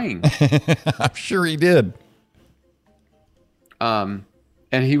almost crying. I'm sure he did. And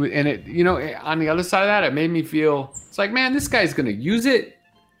he was, and it, on the other side of that, it made me feel, it's like, man, this guy's going to use it.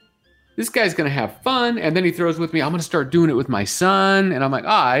 This guy's going to have fun. And then he throws with me, I'm going to start doing it with my son. And I'm like,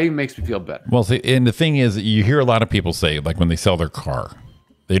 it makes me feel better. Well, see, and the thing is, you hear a lot of people say, like when they sell their car,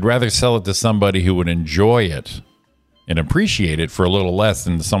 they'd rather sell it to somebody who would enjoy it and appreciate it for a little less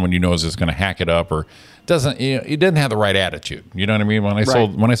than someone is just going to hack it up or doesn't. It doesn't have the right attitude. You know what I mean? When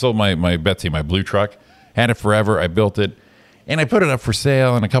I sold my Betsy, my blue truck, had it forever. I built it, and I put it up for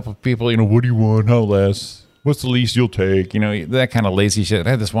sale. And a couple of people, what do you want? How less? What's the least you'll take? That kind of lazy shit.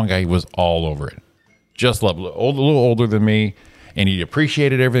 I had this one guy who was all over it, just loved it. A little older than me, and he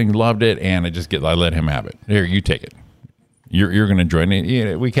appreciated everything, loved it, and I let him have it. Here, you take it. You're going to enjoy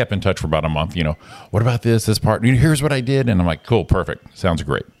it. We kept in touch for about a month. What about this part? Here's what I did. And I'm like, cool, perfect. Sounds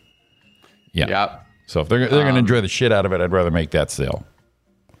great. Yeah. Yep. So if they're going to enjoy the shit out of it, I'd rather make that sale.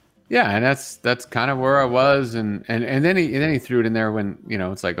 Yeah. And that's kind of where I was. And then he threw it in there when,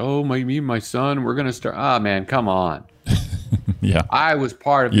 it's like, oh, me and my son, we're going to start. Oh, man, come on. Yeah. I was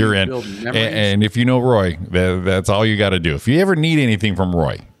part of You're in. Building memories. And if you know Roy, that's all you got to do. If you ever need anything from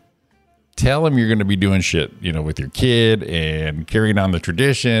Roy, tell him you're going to be doing shit, with your kid and carrying on the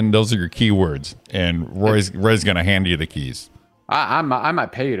tradition. Those are your key words. And Roy's going to hand you the keys. I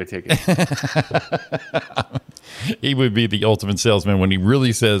might pay you to take it. He would be the ultimate salesman when he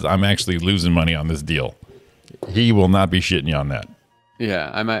really says, I'm actually losing money on this deal. He will not be shitting you on that.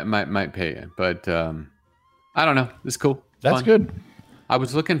 Yeah, I might pay you. But I don't know. It's cool. It's That's fun. good. I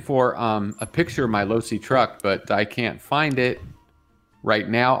was looking for a picture of my low-C truck, but I can't find it right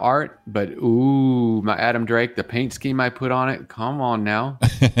now, Art. But my Adam Drake, the paint scheme I put on it. Come on now.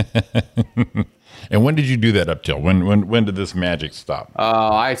 And when did you do that up till? When did this magic stop?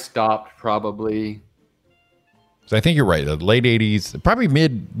 I stopped probably. So I think you're right. The late 80s, probably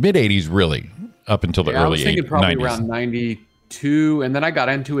mid 80s, really, up until the early 80s. I was thinking probably 90s. Around 92, and then I got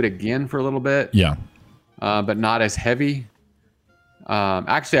into it again for a little bit. Yeah. But not as heavy.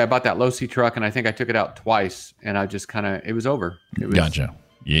 Actually, I bought that low-C truck, and I think I took it out twice, and I just it was over. Gotcha.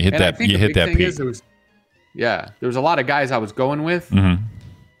 You hit that. You hit that peak. There was a lot of guys I was going with,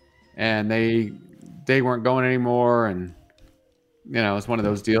 and they weren't going anymore, and it's one of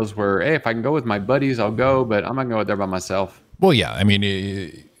those deals where, hey, if I can go with my buddies, I'll go, but I'm not going there by myself. Well, yeah, I mean,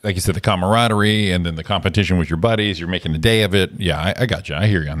 like you said, the camaraderie, and then the competition with your buddies. You're making a day of it. Yeah, I got you. I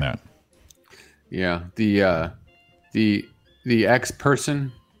hear you on that. Yeah, the ex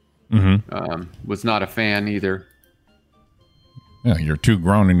person was not a fan either. Yeah, you're too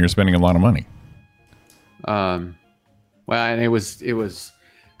grown and you're spending a lot of money. Well, and it was.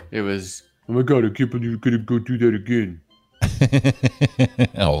 Oh my God! I can't believe you're gonna go do that again.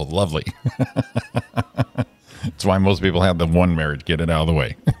 Oh, lovely. That's why most people have the one marriage. Get it out of the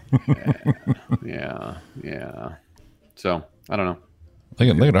way. Yeah. So I don't know.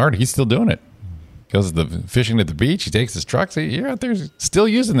 Look at Art. He's still doing it. Goes to the fishing at the beach. He takes his trucks. You're out there still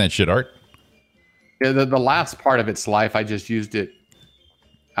using that shit, Art. Yeah, the last part of its life, I just used it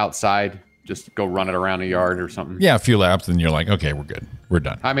outside, just go run it around a yard or something. Yeah, a few laps, and you're like, okay, we're good. We're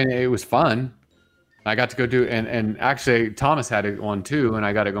done. I mean, it was fun. I got to go do, and actually Thomas had one too, and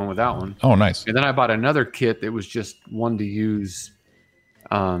I got it going with that one. Oh, nice. And then I bought another kit that was just one to use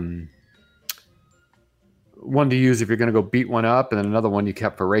if you're going to go beat one up, and then another one you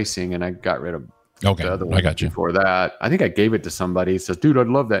kept for racing, and I got rid of Okay, the other one I got you. before that. I think I gave it to somebody. He says, dude, I'd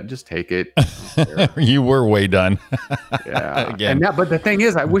love that. Just take it. You were way done. Yeah. Again. But the thing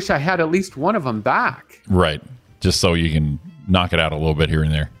is, I wish I had at least one of them back. Right. Just so you can knock it out a little bit here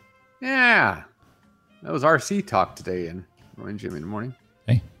and there. Yeah. That was RC talk today in Roy and Jimmy in the morning.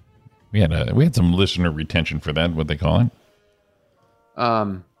 Hey, we had some listener retention for that, what they call it.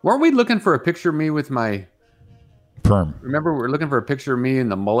 Weren't we looking for a picture of me with my Perm. Remember, we were looking for a picture of me in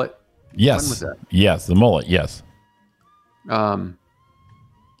the mullet? Yes. When was that? Yes, the mullet, yes. Um,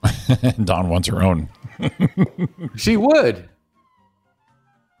 Dawn wants her own. She would.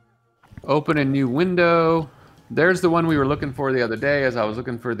 Open a new window. There's the one we were looking for the other day as I was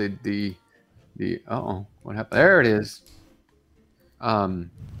looking for the what happened? There it is.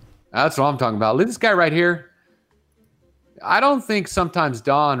 That's what I'm talking about. Look at this guy right here. I don't think sometimes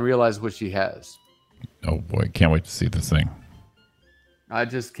Dawn realizes what she has. Oh boy, can't wait to see this thing. I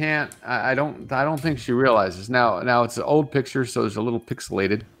just can't. I don't think she realizes. Now it's an old picture, so it's a little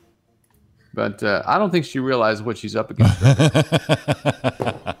pixelated. But I don't think she realizes what she's up against.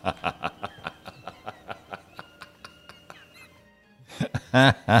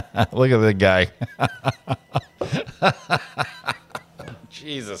 Look at the guy.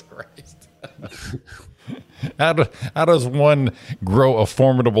 Jesus Christ. How does one grow a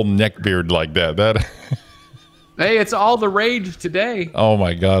formidable neck beard like that? Hey, it's all the rage today. Oh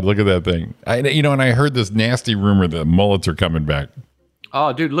my God, look at that thing. And I heard this nasty rumor that mullets are coming back.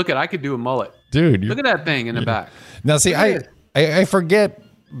 Oh, dude, I could do a mullet. Dude, look at that thing in the back. Now, see, I forget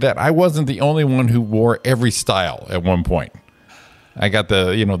that I wasn't the only one who wore every style at one point. I got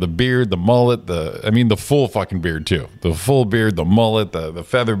the beard, the mullet, the full fucking beard too. The full beard, the mullet, the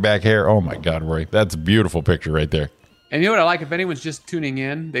feather back hair. Oh my God, Roy, that's a beautiful picture right there. And you know what I like? If anyone's just tuning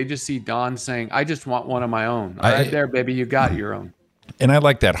in, they just see Dawn saying, I just want one of my own. Right there, baby, you got your own. And I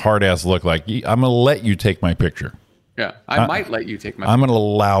like that hard ass look. Like, I'm going to let you take my picture. Yeah, I might let you take my picture. I'm going to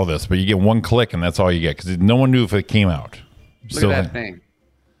allow this, but you get one click and that's all you get because no one knew if it came out. Look at that thing.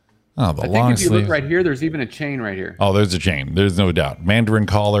 Oh, the I long think if you sleeve. look right here, there's even a chain right here. Oh, there's a chain. There's no doubt. Mandarin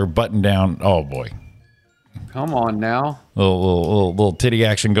collar, button down. Oh, boy. Come on now. Little titty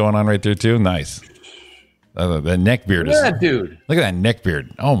action going on right there, too. Nice. The neck beard is. Yeah, dude. Look at that neck beard.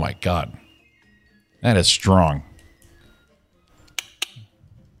 Oh my God, that is strong.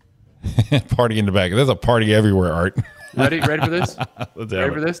 Party in the back. There's a party everywhere. Art. Ready for this?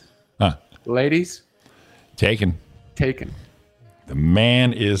 Ready for this? Huh. Ladies, taken. The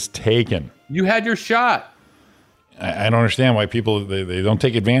man is taken. You had your shot. I don't understand why people they don't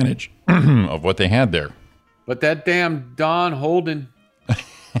take advantage of what they had there. But that damn Don Holden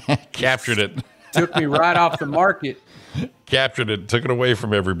captured it. Took me right off the market. Captured it. Took it away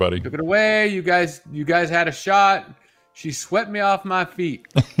from everybody. Took it away. You guys had a shot. She swept me off my feet.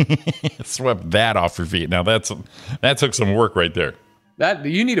 Swept that off your feet. Now that took some work right there. That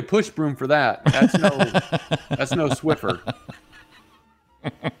you need a push broom for that. That's no Swiffer.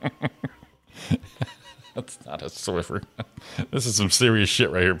 That's not a Swiffer. This is some serious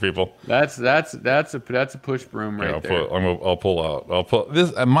shit right here, people. That's a push broom right there. I'll pull out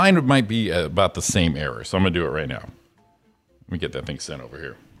this. Mine might be about the same error, so I'm gonna do it right now. Let me get that thing sent over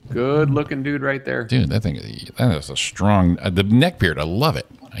here. Good looking dude right there, dude. That is a strong. The neck beard, I love it.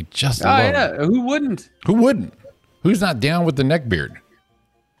 I just love it. Who wouldn't? Who's not down with the neck beard? All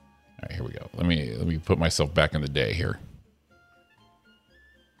right, here we go. Let me put myself back in the day here.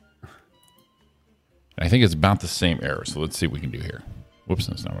 I think it's about the same error, so let's see what we can do here. Whoops,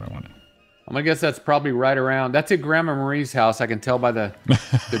 that's not what I wanted. I'm gonna guess that's probably right around. That's at Grandma Marie's house. I can tell by the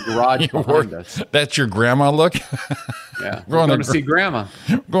garage behind us. That's your grandma look. Yeah, we're going to see Grandma.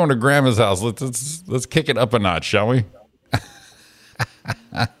 Going to Grandma's house. Let's kick it up a notch, shall we?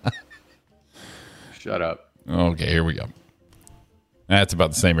 Shut up. Okay, here we go. That's about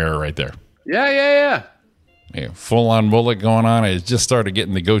the same error right there. Yeah. Yeah, full on mullet going on. I just started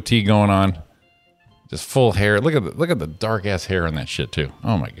getting the goatee going on. Just full hair. Look at the dark ass hair on that shit too.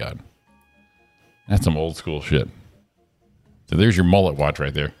 Oh my god, that's some old school shit. So there's your mullet watch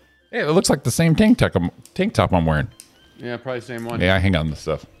right there. Hey, it looks like the same tank top I'm wearing. Yeah, probably the same one. Yeah, I hang on to this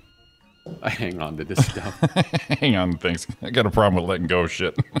stuff. I hang on to this stuff. Hang on to things. I got a problem with letting go of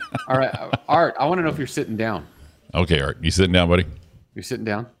shit. All right, Art, I want to know if you're sitting down. Okay, Art, you sitting down, buddy? You're sitting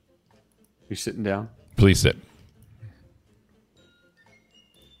down? You're sitting down? Please sit.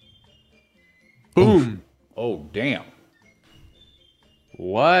 Boom. Oh, damn.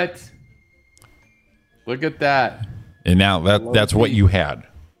 What? Look at that. And now that's what you had.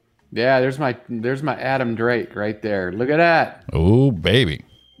 Yeah, there's my Adam Drake right there. Look at that. Oh, baby.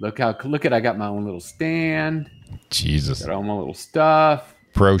 Look at I got my own little stand. Jesus. Got all my little stuff.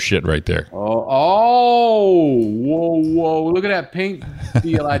 Pro shit right there. Whoa. Look at that paint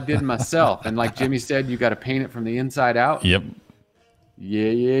deal I did myself. And like Jimmy said, you got to paint it from the inside out. Yep.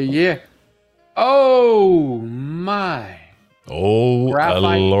 Yeah. Oh, my. Oh,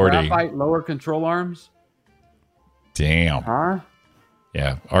 lordy. Graphite lower control arms. Damn. Huh?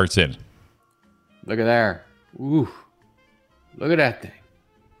 Yeah, Art's in. Look at there. Ooh. Look at that thing.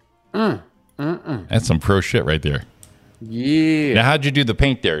 That's some pro shit right there. Yeah. Now, how'd you do the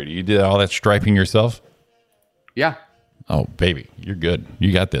paint there? You did all that striping yourself? Yeah. Oh, baby. You're good.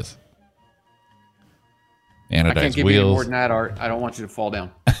 You got this. I can't Anodized give you any more wheels. than that, Art. I don't want you to fall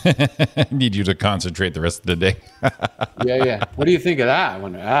down. Need you to concentrate the rest of the day. Yeah. What do you think of that? I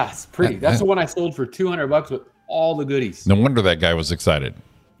wonder. It's pretty. That's the one I sold for $200 with all the goodies. No wonder that guy was excited.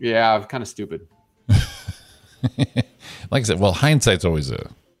 Yeah, I'm kind of stupid. Like I said, well, hindsight's always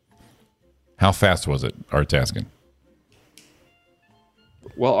how fast was it? Art's asking.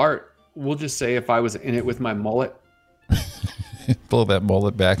 Well, Art, we'll just say if I was in it with my mullet, Pull that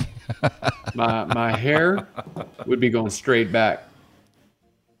mullet back. my hair would be going straight back.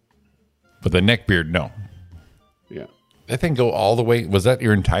 But the neck beard, no. Yeah. That thing go all the way. Was that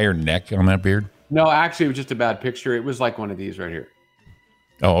your entire neck on that beard? No, actually, it was just a bad picture. It was like one of these right here.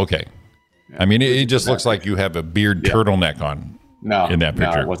 Oh, okay. Yeah, I mean, it just looks like you have a beard turtleneck on. No, in that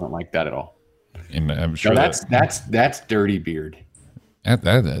picture. No, it wasn't like that at all. And I'm sure no, that's dirty beard.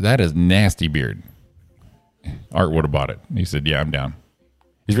 That is nasty beard. Art would have bought it. He said, "Yeah, I'm down."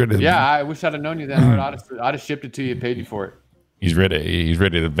 He's ready. Yeah, I wish I'd have known you then. Art. I'd have shipped it to you, paid you for it. He's ready. He's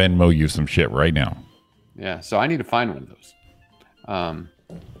ready to Venmo you some shit right now. Yeah, so I need to find one of those.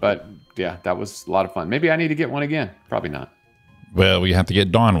 But yeah, that was a lot of fun. Maybe I need to get one again. Probably not. Well, we have to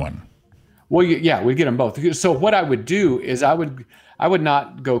get Dawn one. Well, yeah, we get them both. So what I would do is I would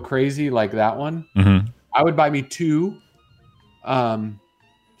not go crazy like that one. Mm-hmm. I would buy me 2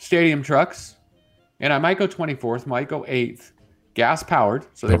 stadium trucks, and I might go 24th, might go 8th, gas powered,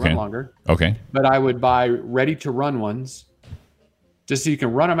 so they run longer. Okay. But I would buy ready to run ones, just so you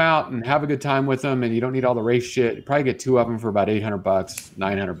can run them out and have a good time with them, and you don't need all the race shit. You probably get 2 of them for about $800,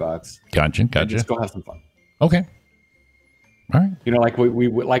 $900. Gotcha. And just go have some fun. Okay. All right. You know, like we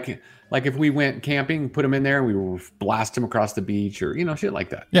like if we went camping, put them in there, and we would blast them across the beach, or shit like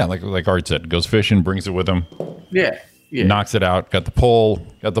that. Yeah, like Art said, goes fishing, brings it with him. Yeah. Knocks it out. Got the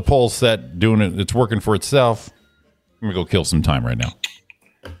pole set, doing it. It's working for itself. I'm gonna go kill some time right now.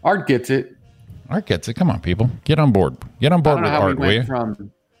 Art gets it. Art gets it. Come on, people, get on board. Get on board with Art, will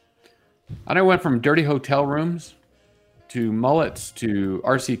you? I know we went from dirty hotel rooms to mullets to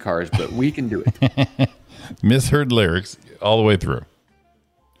RC cars, but we can do it. Misheard lyrics all the way through.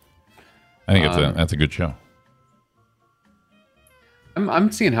 I think that's a good show.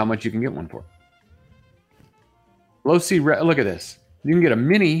 I'm seeing how much you can get one for. Low C, look at this. You can get a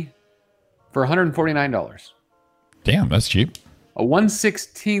mini for $149. Damn, that's cheap. A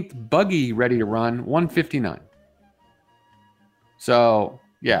 1/16 buggy ready to run, $159. So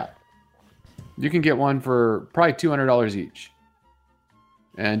yeah, you can get one for probably $200 each,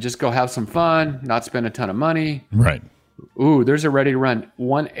 and just go have some fun, not spend a ton of money. Right. Ooh, there's a ready to run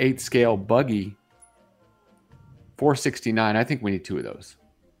 1/8 scale buggy, $469. I think we need 2 of those.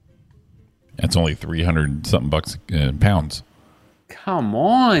 That's only 300 something bucks pounds. Come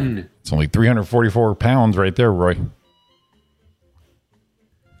on. It's only 344 pounds right there, Roy.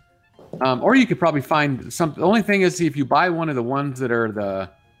 Or you could probably find some. The only thing is, if you buy one of the ones that are the,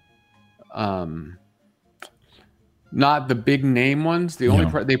 not the big name ones, they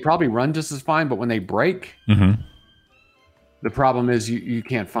probably run just as fine. But when they break, the problem is you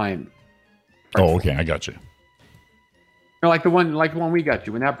can't find. Oh, okay, I got you. Like the one we got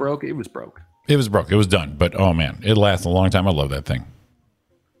you. When that broke, it was broke. It was broke. It was done. But oh man, it lasts a long time. I love that thing.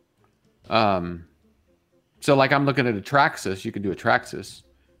 So like I'm looking at a Traxxas. You could do a Traxxas.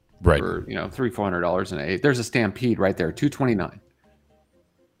 Right. For $300-400 an 8. There's a Stampede right there, $229.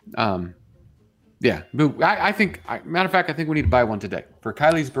 Yeah, but I think, matter of fact, I think we need to buy one today for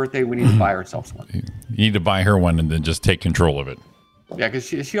Kylie's birthday. We need to buy ourselves one. You need to buy her one and then just take control of it. Yeah, because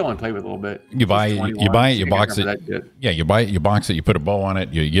she only played with it a little bit. You buy it, you box it. Yeah, you buy it, you box it, you put a bow on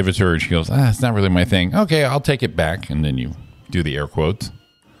it, you give it to her, and she goes, it's not really my thing. Okay, I'll take it back, and then you do the air quotes.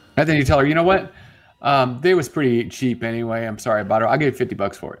 And then you tell her, you know what? They was pretty cheap anyway. I'm sorry about it. I'll give you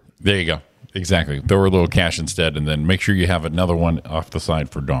 $50 for it. There you go. Exactly. Throw her a little cash instead, and then make sure you have another one off the side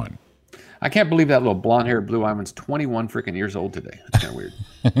for Dawn. I can't believe that little blonde-haired blue-eyed one's 21 freaking years old today. That's kind of weird.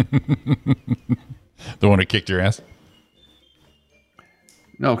 The one who kicked your ass?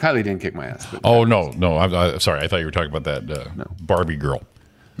 No, Kylie didn't kick my ass. Oh, no. I'm sorry. I thought you were talking about that Barbie girl.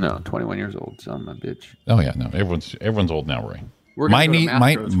 No, 21 years old. Son of a bitch. Oh, yeah. No, everyone's old now, Roy.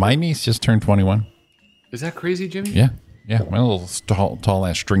 My niece just turned 21. Is that crazy, Jimmy? Yeah. My little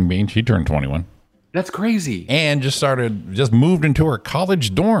tall-ass string bean, she turned 21. That's crazy. And just moved into her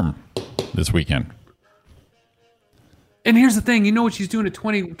college dorm this weekend. And here's the thing. You know what she's doing at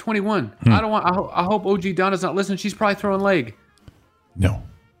 21. I hope OG Donna's not listening. She's probably throwing leg. No.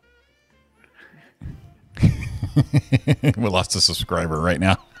 We lost a subscriber right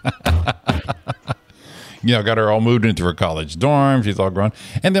now. Got her all moved into her college dorm. She's all grown.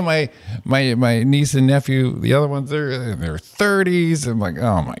 And then my niece and nephew, the other ones, they're in their 30s. I'm like,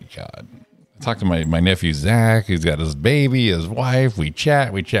 oh my God. I talked to my nephew Zach, who's got his baby, his wife. We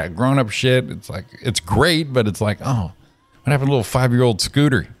chat grown-up shit. It's like, it's great, but it's like, oh, what happened to little 5-year-old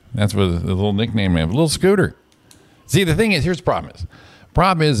Scooter? That's what the little nickname is, little Scooter. See, the thing is, here's the problem is.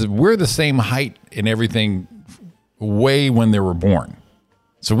 Problem is we're the same height and everything way when they were born.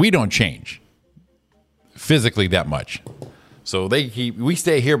 So we don't change physically that much. So we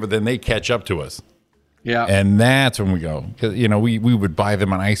stay here, but then they catch up to us. Yeah. And that's when we go. Because, we would buy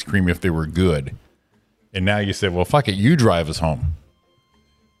them an ice cream if they were good. And now you say, well, fuck it, you drive us home.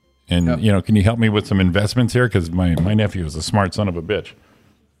 And, can you help me with some investments here? Because my nephew is a smart son of a bitch.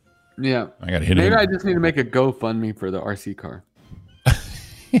 Yeah. I got to hit him. Maybe I just need to make a GoFundMe for the RC car.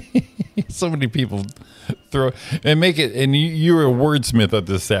 So many people throw and make it, and you're a wordsmith at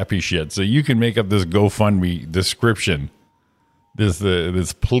this sappy shit, so you can make up this GoFundMe description,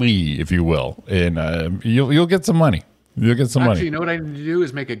 this plea, if you will, and you'll get some money. You'll get some money. Actually, you know what I need to do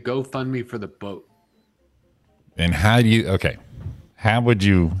is make a GoFundMe for the boat. And how would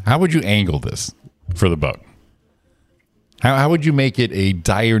you angle this for the boat? How would you make it a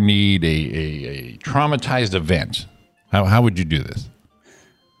dire need, a traumatized event? How would you do this?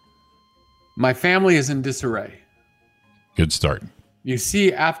 My family is in disarray. Good start. You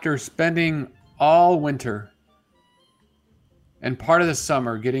see, after spending all winter and part of the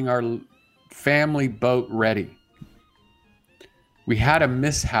summer getting our family boat ready, we had a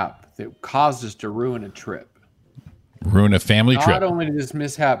mishap that caused us to ruin a trip. Ruin a family trip. Not only did this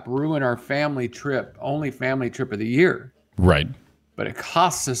mishap ruin our family trip, only family trip of the year. Right. But it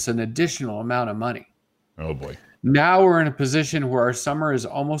costs us an additional amount of money. Oh, boy. Now we're in a position where our summer is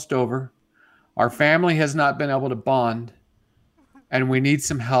almost over. Our family has not been able to bond, and we need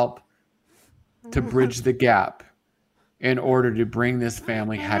some help to bridge the gap in order to bring this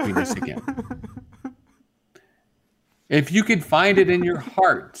family happiness again. If you could find it in your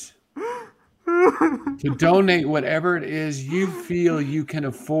heart to donate whatever it is you feel you can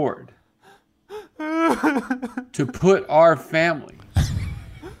afford to put our family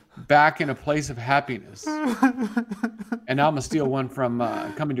back in a place of happiness. And I'm going to steal one from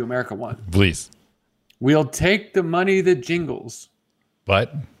Coming to America 1. Please. We'll take the money that jingles,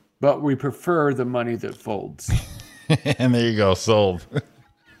 but we prefer the money that folds. And there you go, sold.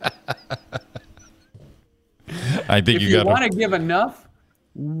 I think if you want to give enough,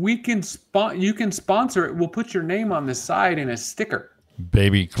 you can sponsor it. We'll put your name on the side in a sticker.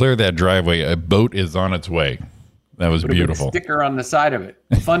 Baby, clear that driveway. A boat is on its way. That was beautiful. A sticker on the side of it,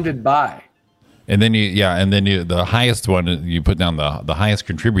 funded by. And then the highest one, you put down the highest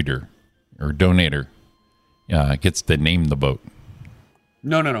contributor or donator gets to name the boat.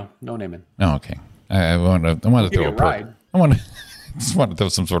 No naming. Oh, okay. I want to throw a perk. Just want to throw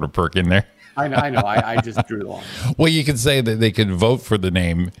some sort of perk in there. I know. I just drew the line. Well, you can say that they could vote for the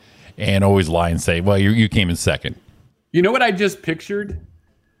name and always lie and say, well, you came in second. You know what I just pictured?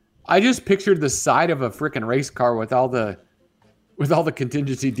 I just pictured the side of a freaking race car with all the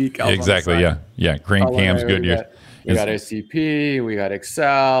contingency decals. Exactly. Yeah. Crane cams, good. We got SCP, we got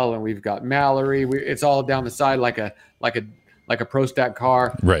Excel, and we've got Mallory. It's all down the side like a Pro Stack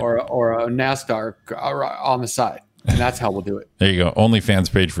car, right, or a NASCAR car on the side, and that's how we'll do it. There you go.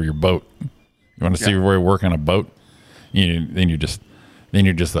 OnlyFans page for your boat. You want to see where we work on a boat? Then you just then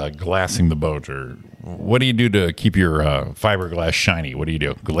you're just glassing the boat. Or what do you do to keep your fiberglass shiny? What do you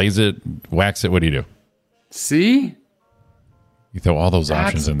do? Glaze it, wax it? What do you do? See? You throw all those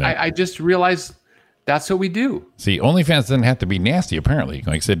options in there. I just realized that's what we do. See, OnlyFans doesn't have to be nasty, apparently.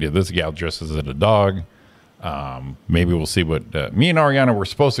 Like I said, this gal dresses as a dog. Maybe we'll see what... me and Ariana were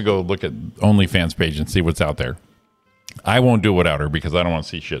supposed to go look at OnlyFans page and see what's out there. I won't do it without her because I don't want to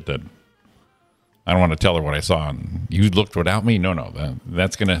see shit that... I don't want to tell her what I saw. And you looked without me? No.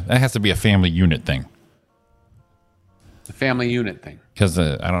 That has to be a family unit thing. The family unit thing. Because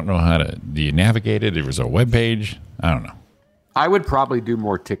I don't know how to... Do you navigate it? There was a web page. I don't know. I would probably do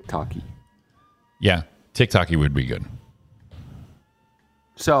more TikTok-y. Yeah, TikTok-y would be good.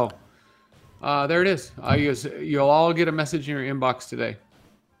 So, there it is. You'll all get a message in your inbox today.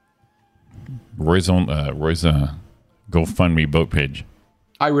 Roy's GoFundMe boat page.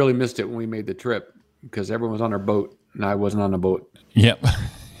 I really missed it when we made the trip because everyone was on their boat and I wasn't on a boat. Yep.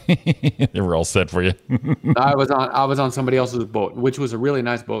 They were all set for you. I was on somebody else's boat, which was a really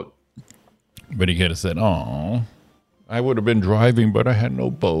nice boat. But he could have said, "Oh, I would have been driving, but I had no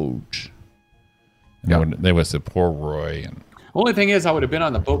boat." And they would have said, "Poor Roy." And only thing is, I would have been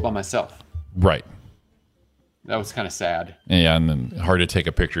on the boat by myself. Right. That was kind of sad. Yeah, and then hard to take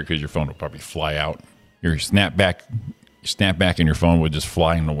a picture because your phone would probably fly out. Your snapback in your phone would just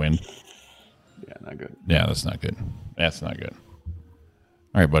fly in the wind. Yeah, not good. Yeah, that's not good. That's not good.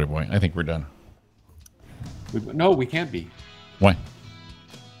 All right, buddy boy. I think we're done. No, we can't be. Why?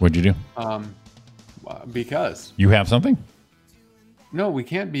 What'd you do? Because. You have something? No, we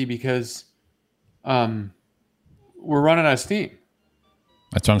can't be because we're running out of steam.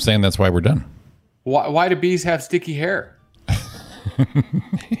 That's what I'm saying. That's why we're done. Why do bees have sticky hair?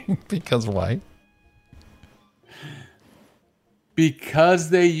 Because why? Because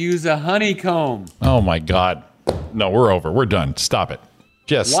they use a honeycomb. Oh, my God. No, we're over. We're done. Stop it.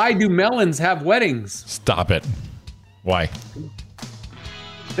 Just why do melons have weddings? Stop it. Why?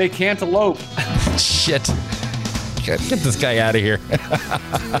 They can't elope. Shit. Get this guy out of here.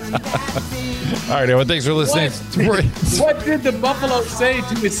 All right, everyone. Thanks for listening. What did the buffalo say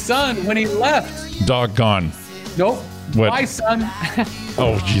to his son when he left? Doggone. Nope. What? Bye, son.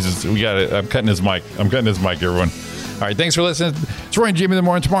 Oh, Jesus. We got it. I'm cutting his mic, everyone. All right, thanks for listening. It's Roy and Jimmy in the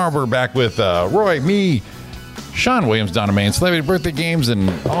morning. Tomorrow we're back with Roy, me, Sean Williams, Donna May, and celebrity birthday games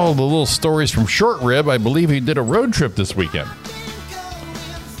and all the little stories from Short Rib. I believe he did a road trip this weekend.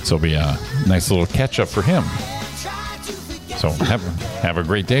 So it'll be a nice little catch up for him. So have a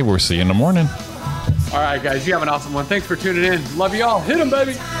great day. We'll see you in the morning. All right, guys. You have an awesome one. Thanks for tuning in. Love you all. Hit 'em,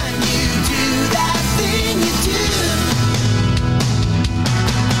 baby.